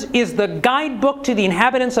Testaments, is the guidebook to the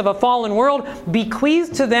inhabitants of a fallen world,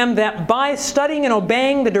 bequeathed to them that by studying and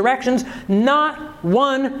obeying the directions, not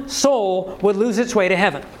one soul would lose its way to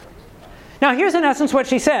heaven. Now, here's in essence what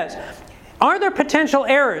she says. Are there potential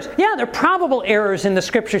errors? Yeah, there are probable errors in the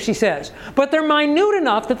Scripture, she says. But they're minute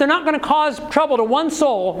enough that they're not going to cause trouble to one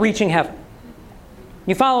soul reaching heaven.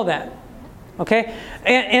 You follow that? Okay?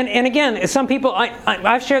 And again, some people,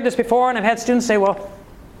 I've shared this before, and I've had students say, well,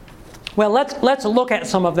 let's look at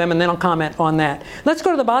some of them, and then I'll comment on that. Let's go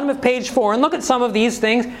to the bottom of page 4 and look at some of these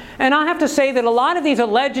things. And I'll have to say that a lot of these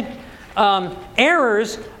alleged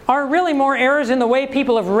errors are really more errors in the way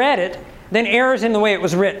people have read it than errors in the way it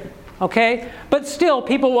was written. Okay? But still,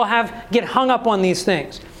 people will get hung up on these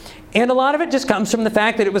things. And a lot of it just comes from the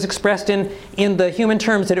fact that it was expressed in the human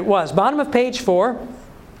terms that it was. Bottom of page 4.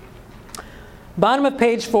 Bottom of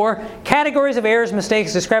page 4. Categories of errors,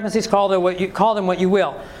 mistakes, discrepancies, call them what you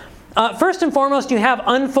will. First and foremost, you have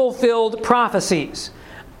unfulfilled prophecies.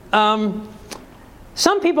 Some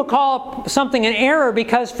people call something an error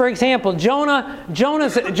because, for example,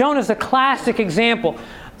 Jonah's a classic example.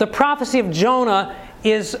 The prophecy of Jonah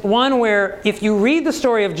is one where, if you read the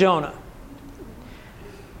story of Jonah,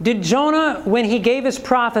 did Jonah, when he gave his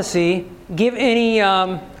prophecy, give any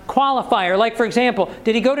qualifier. Like, for example,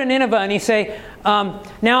 did he go to Nineveh and he say,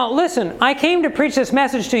 now listen, I came to preach this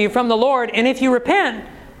message to you from the Lord, and if you repent,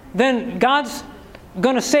 then God's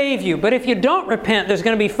going to save you. But if you don't repent, there's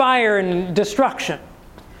going to be fire and destruction.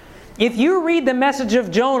 If you read the message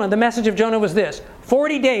of Jonah, the message of Jonah was this: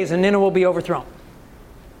 40 days and Nineveh will be overthrown.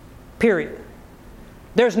 Period.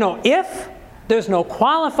 There's no if, there's no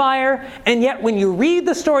qualifier, and yet when you read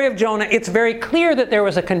the story of Jonah, it's very clear that there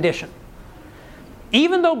was a condition.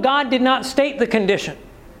 Even though God did not state the condition.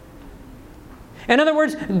 In other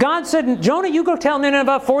words, God said, Jonah, you go tell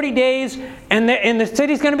Nineveh 40 days and the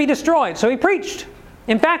city's going to be destroyed. So he preached.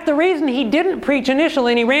 In fact, the reason he didn't preach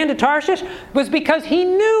initially and he ran to Tarshish was because he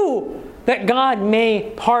knew that God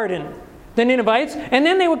may pardon the Ninevites, and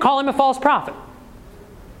then they would call him a false prophet.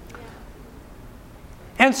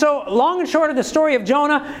 And so, long and short of the story of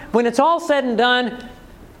Jonah, when it's all said and done,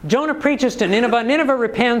 Jonah preaches to Nineveh. Nineveh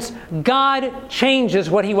repents. God changes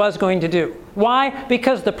what he was going to do. Why?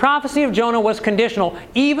 Because the prophecy of Jonah was conditional,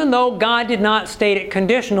 even though God did not state it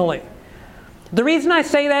conditionally. The reason I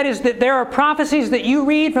say that is that there are prophecies that you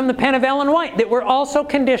read from the pen of Ellen White that were also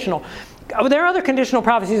conditional. There are other conditional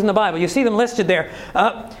prophecies in the Bible. You see them listed there.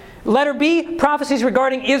 Letter B, prophecies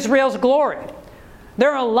regarding Israel's glory. There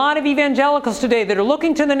are a lot of evangelicals today that are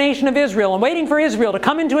looking to the nation of Israel and waiting for Israel to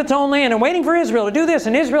come into its own land and waiting for Israel to do this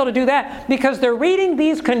and Israel to do that, because they're reading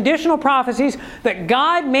these conditional prophecies that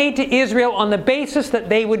God made to Israel on the basis that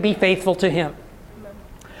they would be faithful to Him.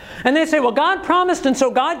 And they say, well, God promised, and so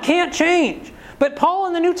God can't change. But Paul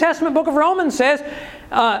in the New Testament book of Romans says,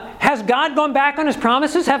 has God gone back on His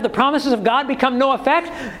promises? Have the promises of God become no effect?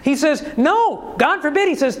 He says, no, God forbid.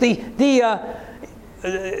 He says,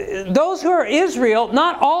 those who are Israel,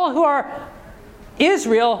 not all who are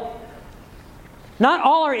Israel, not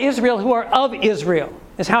all are Israel who are of Israel,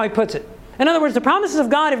 is how he puts it. In other words, the promises of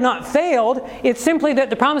God have not failed. It's simply that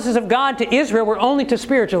the promises of God to Israel were only to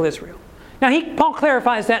spiritual Israel. Now, Paul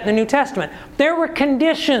clarifies that in the New Testament. There were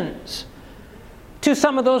conditions to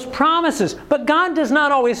some of those promises, but God does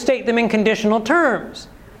not always state them in conditional terms.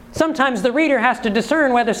 Sometimes the reader has to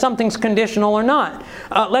discern whether something's conditional or not.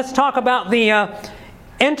 Let's talk about the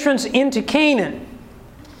entrance into Canaan.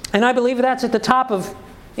 And I believe that's at the top of,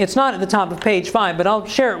 it's not at the top of page 5, but I'll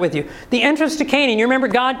share it with you. The entrance to Canaan. You remember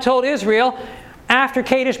God told Israel after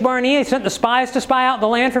Kadesh Barnea, He sent the spies to spy out the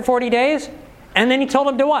land for 40 days. And then He told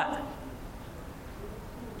them to what?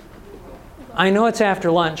 I know it's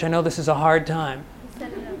after lunch. I know this is a hard time.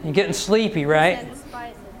 You're getting sleepy, right?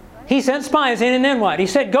 He sent spies in, and then what? He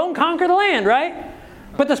said, go and conquer the land, right?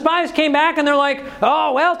 But the spies came back and they're like,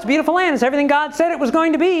 oh, well, it's a beautiful land. It's everything God said it was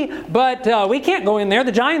going to be. But we can't go in there.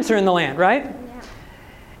 The giants are in the land, right? Yeah.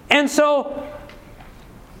 And so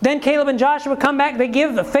then Caleb and Joshua come back. They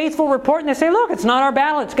give the faithful report and they say, look, it's not our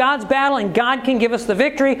battle. It's God's battle and God can give us the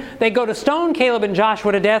victory. They go to stone Caleb and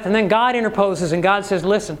Joshua to death, and then God interposes and God says,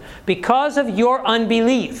 listen, because of your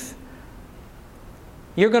unbelief,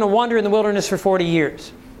 you're going to wander in the wilderness for 40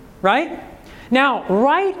 years. Right? Now,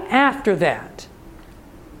 right after that,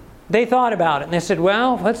 they thought about it and they said,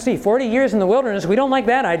 well, let's see, 40 years in the wilderness, we don't like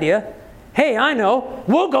that idea. Hey, I know,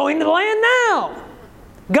 we'll go into the land now.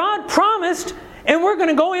 God promised, and we're going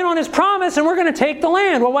to go in on His promise and we're going to take the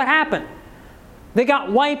land. Well, what happened? They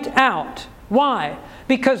got wiped out. Why?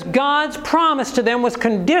 Because God's promise to them was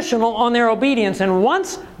conditional on their obedience, and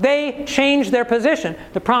once they changed their position,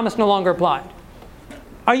 the promise no longer applied.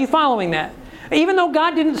 Are you following that? Even though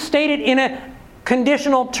God didn't state it in a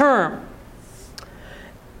conditional term.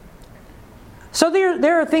 So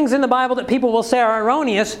there are things in the Bible that people will say are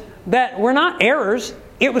erroneous that were not errors.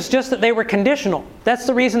 It was just that they were conditional. That's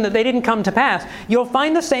the reason that they didn't come to pass. You'll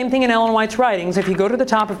find the same thing in Ellen White's writings. If you go to the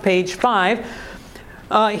top of page 5,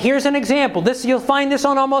 here's an example. You'll find this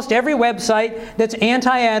on almost every website that's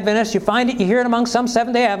anti-Adventist. You find it, you hear it among some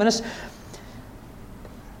Seventh-day Adventists.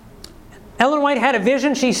 Ellen White had a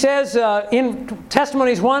vision. She says in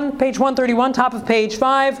Testimonies 1, page 131, top of page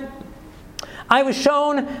 5, I was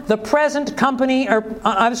shown the present company, or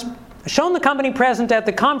I was shown the company present at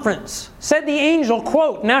the conference. Said the angel,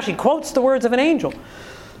 quote, now she quotes the words of an angel.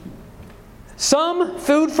 Some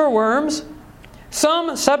food for worms,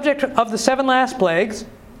 some subject of the 7 last plagues,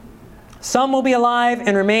 some will be alive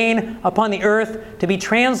and remain upon the earth to be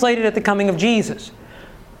translated at the coming of Jesus.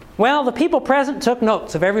 Well, the people present took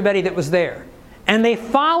notes of everybody that was there. And they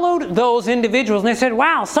followed those individuals. And they said,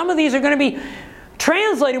 wow, some of these are going to be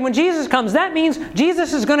translated when Jesus comes. That means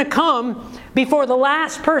Jesus is going to come before the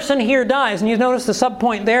last person here dies. And you notice the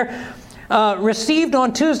subpoint there. received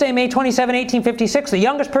on Tuesday, May 27, 1856. The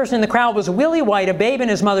youngest person in the crowd was Willie White, a babe in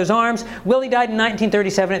his mother's arms. Willie died in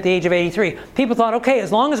 1937 at the age of 83. People thought, okay,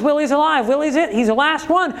 as long as Willie's alive, Willie's it. He's the last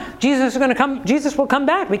one. Jesus will come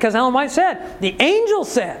back, because Ellen White said, the angel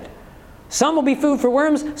said, some will be food for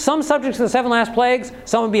worms, some subject to the 7 last plagues,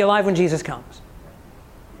 some will be alive when Jesus comes.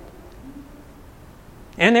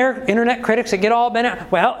 And there are internet critics that get all bent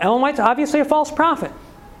out. Well, Ellen White's obviously a false prophet.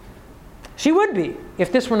 She would be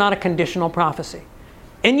if this were not a conditional prophecy.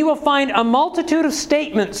 And you will find a multitude of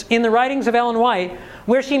statements in the writings of Ellen White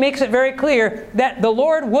where she makes it very clear that the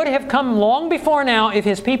Lord would have come long before now if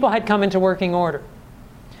His people had come into working order.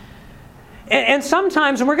 And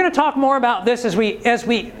sometimes, and we're going to talk more about this as we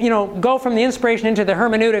go from the inspiration into the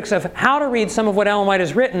hermeneutics of how to read some of what Ellen White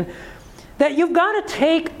has written, that you've got to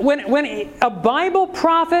take, when a Bible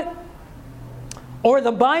prophet or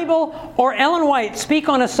the Bible or Ellen White speak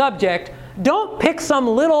on a subject, don't pick some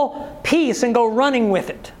little piece and go running with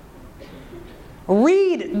it.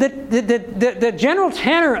 Read the general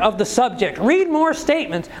tenor of the subject. Read more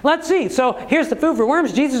statements. Let's see. So here's the food for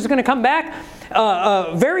worms. Jesus is going to come back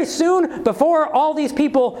very soon before all these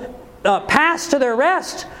people pass to their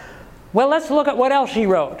rest. Well, let's look at what else she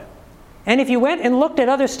wrote. And if you went and looked at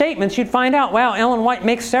other statements, you'd find out, wow, Ellen White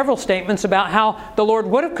makes several statements about how the Lord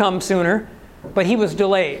would have come sooner, but He was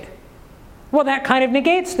delayed. Well, that kind of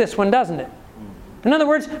negates this one, doesn't it? In other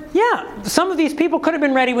words, yeah, some of these people could have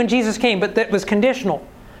been ready when Jesus came, but that was conditional.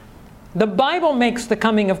 The Bible makes the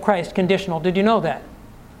coming of Christ conditional. Did you know that?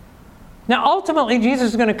 Now, ultimately,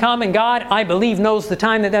 Jesus is going to come, and God, I believe, knows the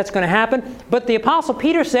time that that's going to happen. But the Apostle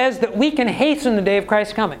Peter says that we can hasten the day of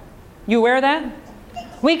Christ's coming. You aware of that?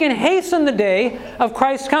 We can hasten the day of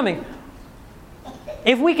Christ's coming.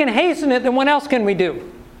 If we can hasten it, then what else can we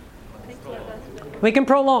do? We can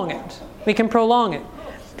prolong it. We can prolong it.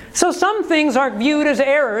 So some things are viewed as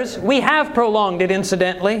errors. We have prolonged it,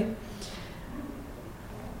 incidentally.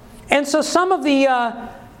 And so some of the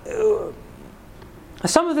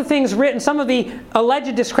things written, some of the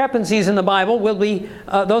alleged discrepancies in the Bible will be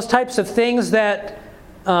those types of things that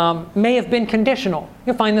may have been conditional.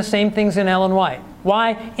 You'll find the same things in Ellen White.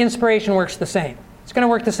 Why? Inspiration works the same. It's going to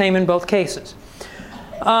work the same in both cases.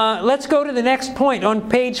 Let's go to the next point on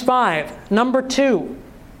page 5, number 2.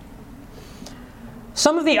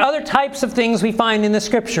 Some of the other types of things we find in the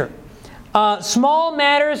Scripture. Small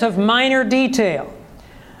matters of minor detail.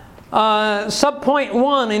 Subpoint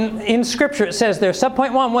 1 in Scripture, it says there,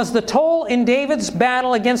 subpoint 1, was the toll in David's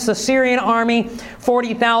battle against the Syrian army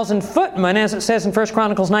 40,000 footmen, as it says in 1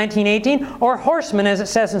 Chronicles 19:18, or horsemen, as it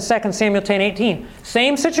says in 2 Samuel 10:18.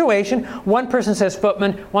 Same situation. One person says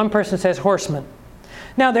footmen, one person says horsemen.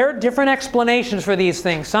 Now, there are different explanations for these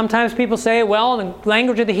things. Sometimes people say, well, in the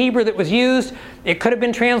language of the Hebrew that was used, it could have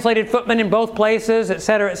been translated footmen in both places,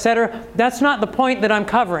 etc., etc. That's not the point that I'm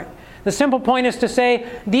covering. The simple point is to say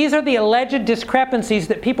these are the alleged discrepancies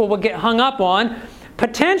that people will get hung up on,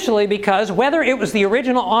 potentially because whether it was the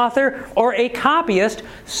original author or a copyist,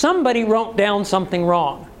 somebody wrote down something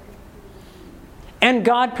wrong. And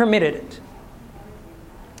God permitted it.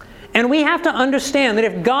 And we have to understand that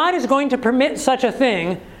if God is going to permit such a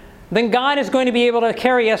thing, then God is going to be able to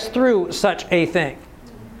carry us through such a thing.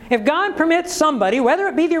 If God permits somebody, whether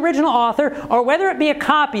it be the original author or whether it be a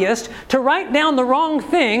copyist, to write down the wrong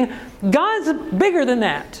thing, God's bigger than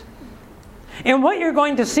that. And what you're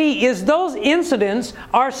going to see is those incidents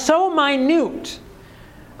are so minute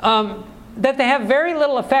that they have very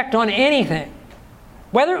little effect on anything.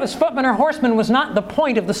 Whether it was footman or horseman was not the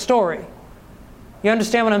point of the story. You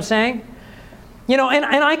understand what I'm saying? You know, and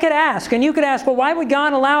I could ask, and you could ask, well, why would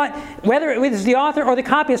God allow it? Whether it was the author or the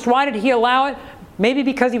copyist, why did He allow it? Maybe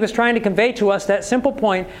because He was trying to convey to us that simple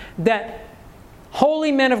point that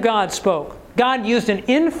holy men of God spoke. God used an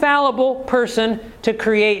infallible person to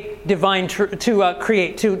create divine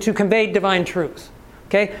to convey divine truth.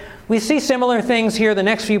 Okay, we see similar things here. The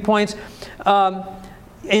next few points,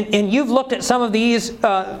 and you've looked at some of these.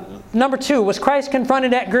 Number 2, was Christ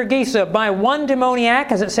confronted at Gergesa by one demoniac,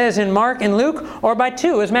 as it says in Mark and Luke, or by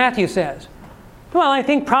 2, as Matthew says? Well, I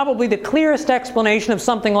think probably the clearest explanation of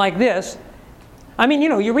something like this. I mean, you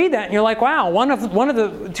know, you read that and you're like, wow.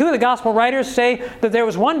 Two of the gospel writers say that there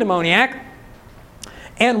was one demoniac,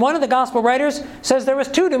 and one of the gospel writers says there was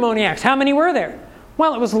 2 demoniacs. How many were there?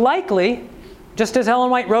 Well, it was likely, just as Ellen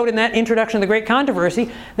White wrote in that introduction to the Great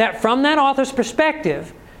Controversy, that from that author's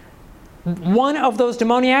perspective, one of those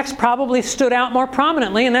demoniacs probably stood out more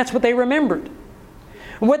prominently, and that's what they remembered.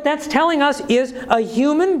 What that's telling us is a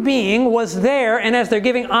human being was there, and as they're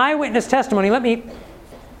giving eyewitness testimony, let me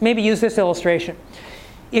maybe use this illustration.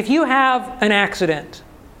 If you have an accident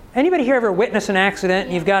Anybody here ever witness an accident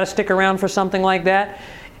and you've got to stick around for something like that?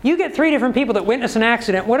 You get 3 different people that witness an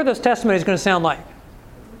accident. What are those testimonies going to sound like?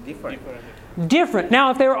 Different.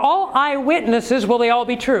 Now, if they were all eyewitnesses, will they all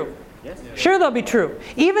be true? Yes. Sure, they'll be true.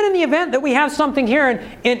 Even in the event that we have something here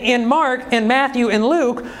in Mark and Matthew and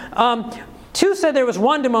Luke, 2 said there was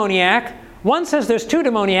 1 demoniac. 1 says there's 2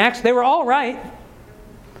 demoniacs. They were all right.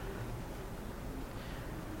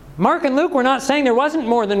 Mark and Luke were not saying there wasn't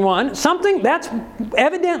more than 1. Something, that's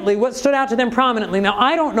evidently what stood out to them prominently. Now,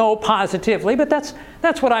 I don't know positively, but that's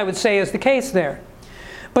what I would say is the case there.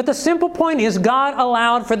 But the simple point is God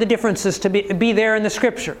allowed for the differences to be there in the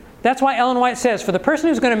Scripture. That's why Ellen White says, for the person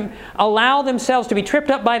who's going to allow themselves to be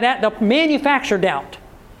tripped up by that, they'll manufacture doubt.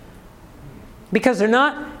 Because they're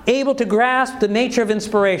not able to grasp the nature of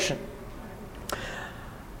inspiration.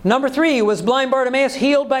 Number 3, was blind Bartimaeus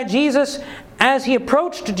healed by Jesus as he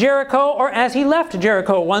approached Jericho or as he left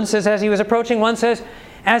Jericho? 1 says as he was approaching, 1 says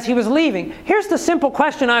as he was leaving. Here's the simple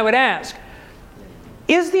question I would ask.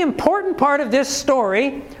 Is the important part of this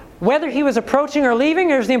story whether he was approaching or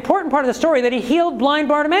leaving, or is the important part of the story that he healed blind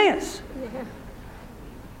Bartimaeus?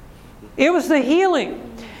 It was the healing.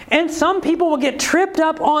 And some people will get tripped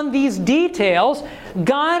up on these details.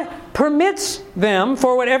 God permits them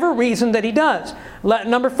for whatever reason that He does.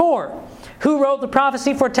 Number 4. Who wrote the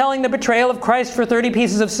prophecy foretelling the betrayal of Christ for 30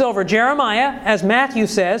 pieces of silver? Jeremiah, as Matthew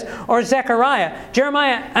says, or Zechariah?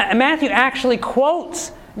 Matthew actually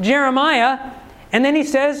quotes Jeremiah, and then he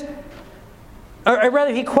says, or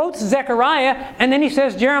rather he quotes Zechariah, and then he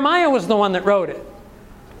says Jeremiah was the one that wrote it.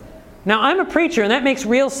 Now, I'm a preacher, and that makes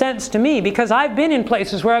real sense to me, because I've been in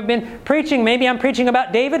places where I've been preaching. Maybe I'm preaching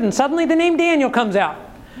about David, and suddenly the name Daniel comes out.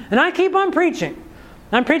 And I keep on preaching.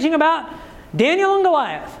 I'm preaching about Daniel and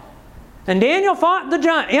Goliath. And Daniel fought the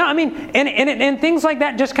giant. And things like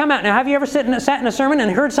that just come out. Now, have you ever sat in a sermon and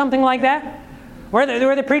heard something like that?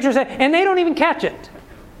 Where the preacher said, and they don't even catch it.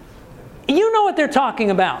 You know what they're talking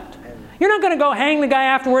about. You're not going to go hang the guy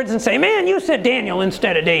afterwards and say, man, you said Daniel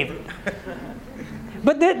instead of David.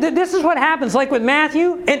 But this is what happens, like with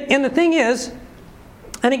Matthew. And the thing is,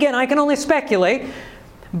 and again, I can only speculate,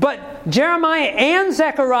 but Jeremiah and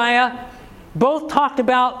Zechariah both talked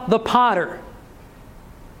about the potter.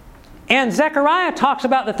 And Zechariah talks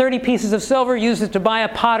about the 30 pieces of silver used to buy a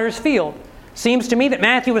potter's field. Seems to me that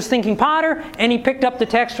Matthew was thinking potter, and he picked up the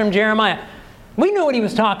text from Jeremiah. We knew what he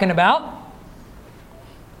was talking about.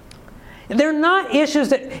 They're not issues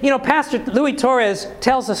that, Pastor Louis Torres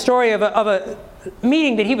tells the story of a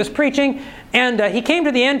meeting that he was preaching, and he came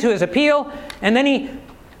to the end to his appeal, and then he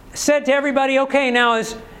said to everybody, okay, now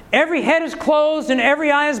as every head is closed and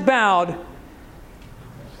every eye is bowed.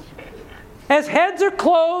 As heads are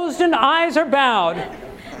closed and eyes are bowed.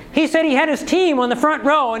 He said he had his team on the front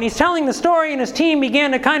row, and he's telling the story, and his team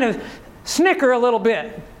began to kind of snicker a little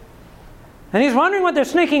bit. And he's wondering what they're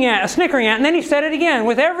snickering at, and then he said it again,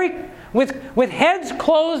 with heads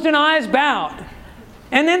closed and eyes bowed.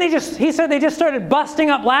 And then he said they just started busting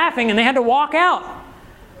up laughing, and they had to walk out.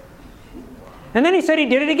 And then he said he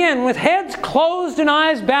did it again, with heads closed and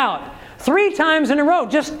eyes bowed. 3 times in a row,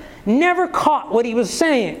 just never caught what he was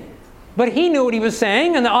saying. But he knew what he was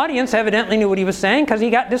saying, and the audience evidently knew what he was saying, because he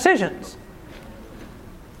got decisions.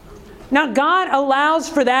 Now, God allows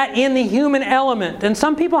for that in the human element. And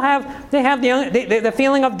some people have the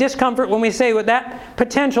feeling of discomfort when we say, well, that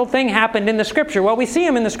potential thing happened in the Scripture. Well, we see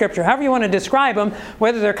them in the Scripture. However you want to describe them,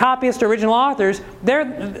 whether they're copyists or original authors,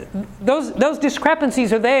 those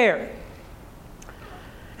discrepancies are there.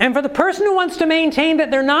 And for the person who wants to maintain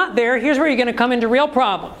that they're not there, here's where you're going to come into real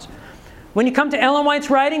problems. When you come to Ellen White's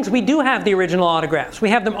writings, we do have the original autographs.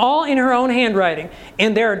 We have them all in her own handwriting,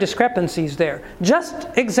 and there are discrepancies there, just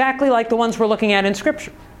exactly like the ones we're looking at in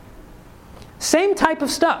Scripture. Same type of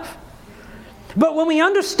stuff. But when we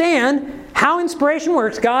understand how inspiration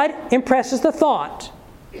works, God impresses the thought,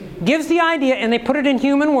 gives the idea, and they put it in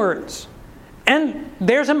human words. And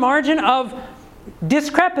there's a margin of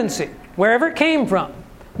discrepancy, wherever it came from,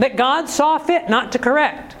 that God saw fit not to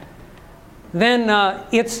correct. Then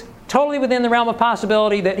it's totally within the realm of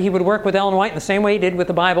possibility that He would work with Ellen White in the same way He did with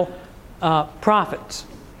the Bible prophets.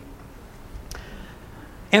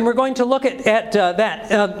 And we're going to look at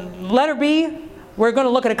that. Letter B, we're going to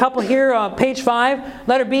look at a couple here, page 5.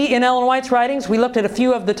 Letter B in Ellen White's writings. We looked at a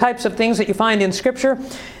few of the types of things that you find in Scripture.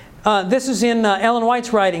 This is in Ellen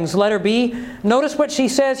White's writings, letter B. Notice what she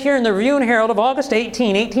says here in the Review and Herald of August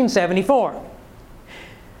 18, 1874.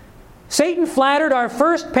 Satan flattered our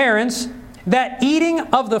first parents that eating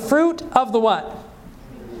of the fruit of the what?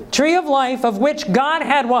 Tree of life, of which God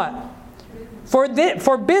had what?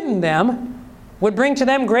 Forbidden them, would bring to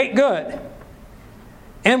them great good,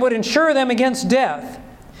 and would insure them against death.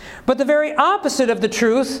 but the very opposite of the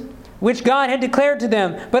truth which God had declared to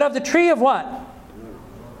them. But of the tree of what?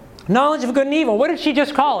 Knowledge of good and evil. What did she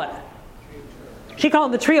just call it? She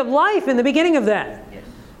called it the tree of life in the beginning of that.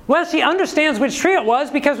 Well, she understands which tree it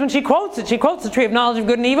was because when she quotes it, she quotes the tree of knowledge of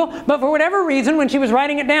good and evil. But for whatever reason, when she was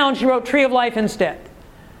writing it down, she wrote tree of life instead.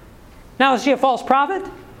 Now, is she a false prophet?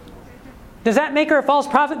 Does that make her a false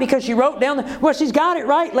prophet because she wrote down well, she's got it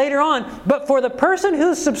right later on. But for the person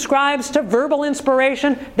who subscribes to verbal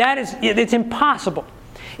inspiration, it's impossible.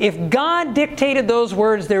 If God dictated those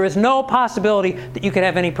words, there is no possibility that you could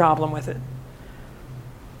have any problem with it.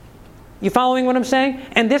 You following what I'm saying?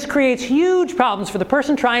 And this creates huge problems for the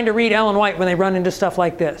person trying to read Ellen White when they run into stuff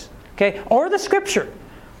like this. Okay? Or the Scripture.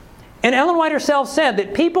 And Ellen White herself said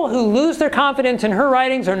that people who lose their confidence in her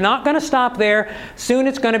writings are not going to stop there. Soon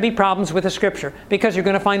it's going to be problems with the Scripture because you're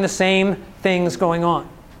going to find the same things going on.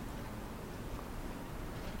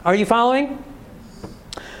 Are you following?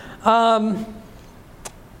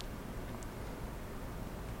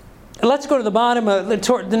 Let's go to the bottom,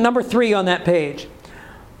 the number 3 on that page.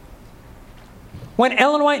 When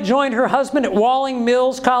Ellen White joined her husband at Walling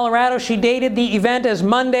Mills, Colorado, she dated the event as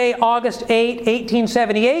Monday, August 8,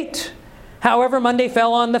 1878. However, Monday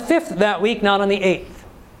fell on the 5th that week, not on the 8th.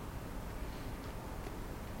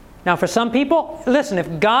 Now, for some people, listen,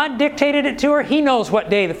 if God dictated it to her, He knows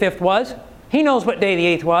what day the 5th was. He knows what day the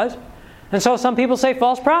 8th was. And so some people say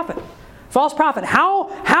false prophet. False prophet.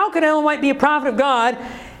 How could Ellen White be a prophet of God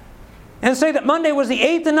and say that Monday was the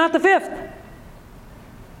 8th and not the 5th?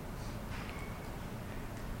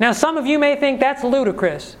 Now, some of you may think that's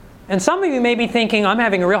ludicrous. And some of you may be thinking, I'm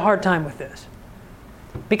having a real hard time with this.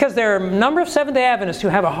 Because there are a number of Seventh-day Adventists who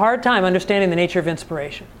have a hard time understanding the nature of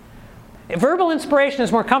inspiration. Verbal inspiration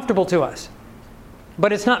is more comfortable to us.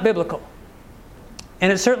 But it's not biblical.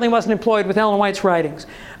 And it certainly wasn't employed with Ellen White's writings.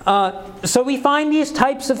 So we find these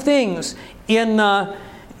types of things in...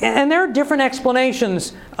 and there are different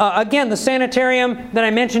explanations. Again, the sanitarium that I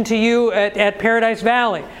mentioned to you at Paradise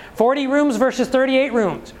Valley. 40 rooms versus 38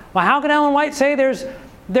 rooms. Well, how can Ellen White say there's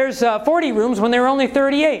 40 rooms when there are only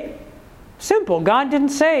 38? Simple. God didn't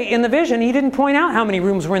say in the vision, He didn't point out how many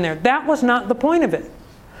rooms were in there. That was not the point of it.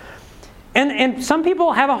 And some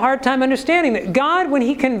people have a hard time understanding that God, when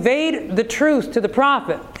He conveyed the truth to the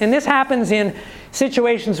prophet, and this happens in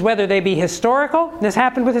situations whether they be historical, this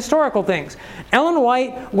happened with historical things. Ellen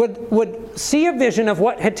White would see a vision of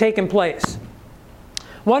what had taken place.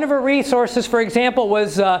 One of her resources, for example,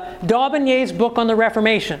 was Daubigny's book on the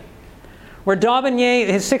Reformation, where Daubigny,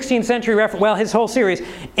 his 16th century, his whole series,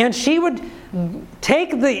 and she would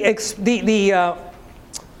take the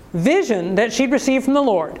vision that she'd received from the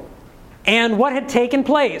Lord and what had taken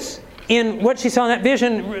place in what she saw in that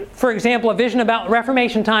vision, for example, a vision about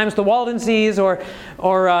Reformation times, the Waldenses, or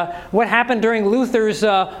what happened during Luther's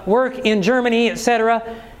work in Germany,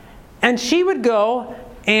 etc. And she would go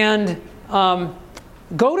and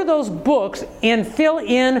go to those books and fill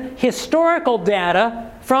in historical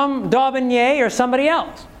data from Daubigny or somebody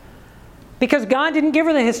else. Because God didn't give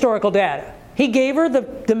her the historical data. He gave her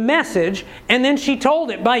the message, and then she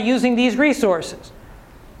told it by using these resources.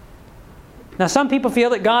 Now, some people feel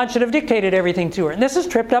that God should have dictated everything to her. And this has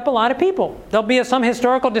tripped up a lot of people. There'll be some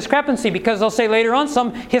historical discrepancy because they'll say later on,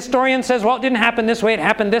 some historian says, well, it didn't happen this way, it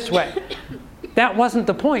happened this way. That wasn't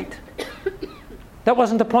the point. That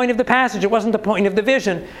wasn't the point of the passage. It wasn't the point of the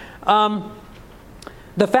vision.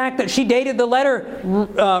 The fact that she dated the letter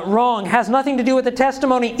wrong has nothing to do with the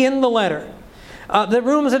testimony in the letter. The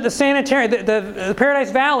rooms at the sanitarium, the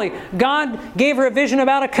Paradise Valley, God gave her a vision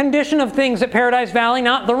about a condition of things at Paradise Valley,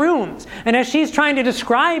 not the rooms. And as she's trying to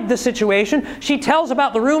describe the situation, she tells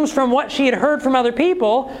about the rooms from what she had heard from other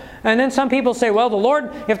people. And then some people say, well,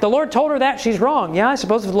 if the Lord told her that, she's wrong. Yeah, I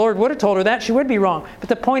suppose if the Lord would have told her that, she would be wrong. But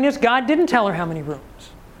the point is, God didn't tell her how many rooms.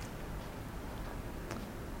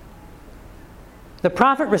 The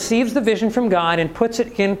prophet receives the vision from God and puts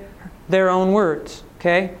it in their own words.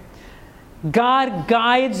 Okay? God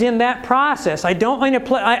guides in that process. I don't want to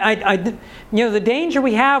play. The danger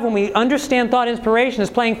we have when we understand thought inspiration is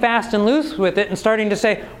playing fast and loose with it and starting to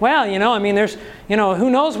say, well, there's, who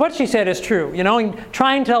knows what she said is true, and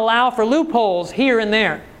trying to allow for loopholes here and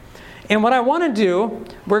there. And what I want to do,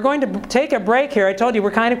 we're going to take a break here. I told you we're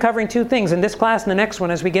kind of covering two things in this class and the next one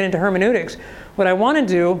as we get into hermeneutics. What I want to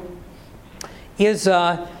do is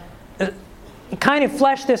kind of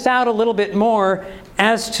flesh this out a little bit more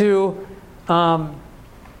as to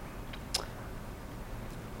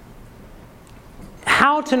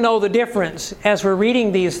how to know the difference as we're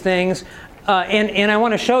reading these things. And I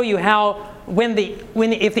want to show you how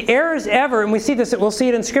if the errors ever, and we see this, we'll see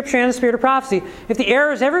it in Scripture and the spirit of prophecy, if the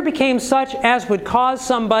errors ever became such as would cause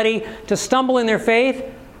somebody to stumble in their faith,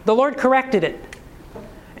 the Lord corrected it.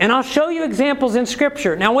 And I'll show you examples in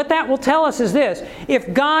Scripture. Now what that will tell us is this: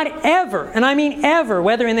 if God ever, and I mean ever,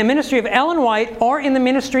 whether in the ministry of Ellen White or in the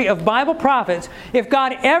ministry of Bible prophets, if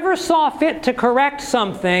God ever saw fit to correct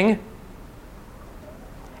something,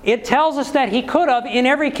 it tells us that He could have in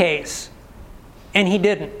every case, and He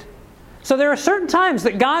didn't. So there are certain times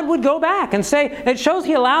that God would go back and say, it shows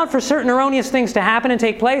He allowed for certain erroneous things to happen and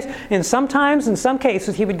take place, and sometimes, in some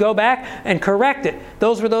cases, He would go back and correct it.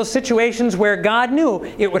 Those were those situations where God knew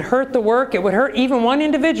it would hurt the work, it would hurt even one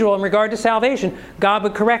individual in regard to salvation. God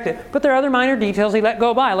would correct it. But there are other minor details He let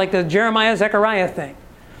go by, like the Jeremiah-Zechariah thing.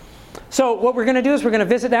 So what we're going to do is we're going to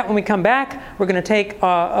visit that when we come back. We're going to take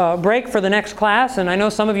a break for the next class, and I know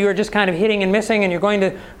some of you are just kind of hitting and missing, and you're going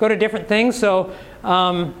to go to different things, so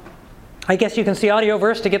I guess you can see audio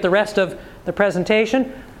verse to get the rest of the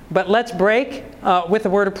presentation. But let's break with a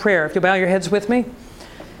word of prayer. If you'll bow your heads with me.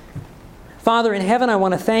 Father in heaven, I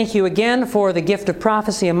want to thank You again for the gift of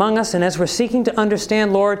prophecy among us. And as we're seeking to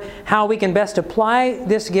understand, Lord, how we can best apply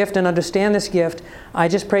this gift and understand this gift, I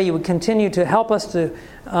just pray You would continue to help us to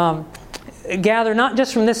gather not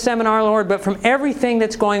just from this seminar, Lord, but from everything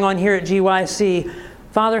that's going on here at GYC.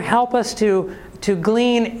 Father, help us to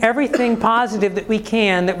glean everything positive that we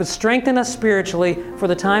can that would strengthen us spiritually for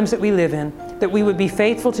the times that we live in, that we would be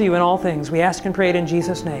faithful to You in all things. We ask and pray it in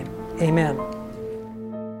Jesus' name. Amen.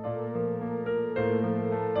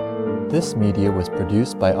 This media was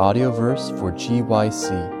produced by Audioverse for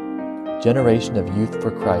GYC, Generation of Youth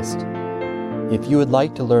for Christ. If you would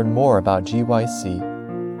like to learn more about GYC,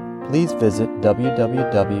 please visit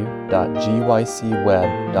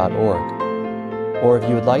www.gycweb.org. Or if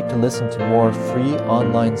you would like to listen to more free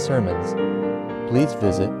online sermons, please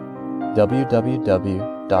visit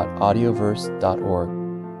www.audioverse.org.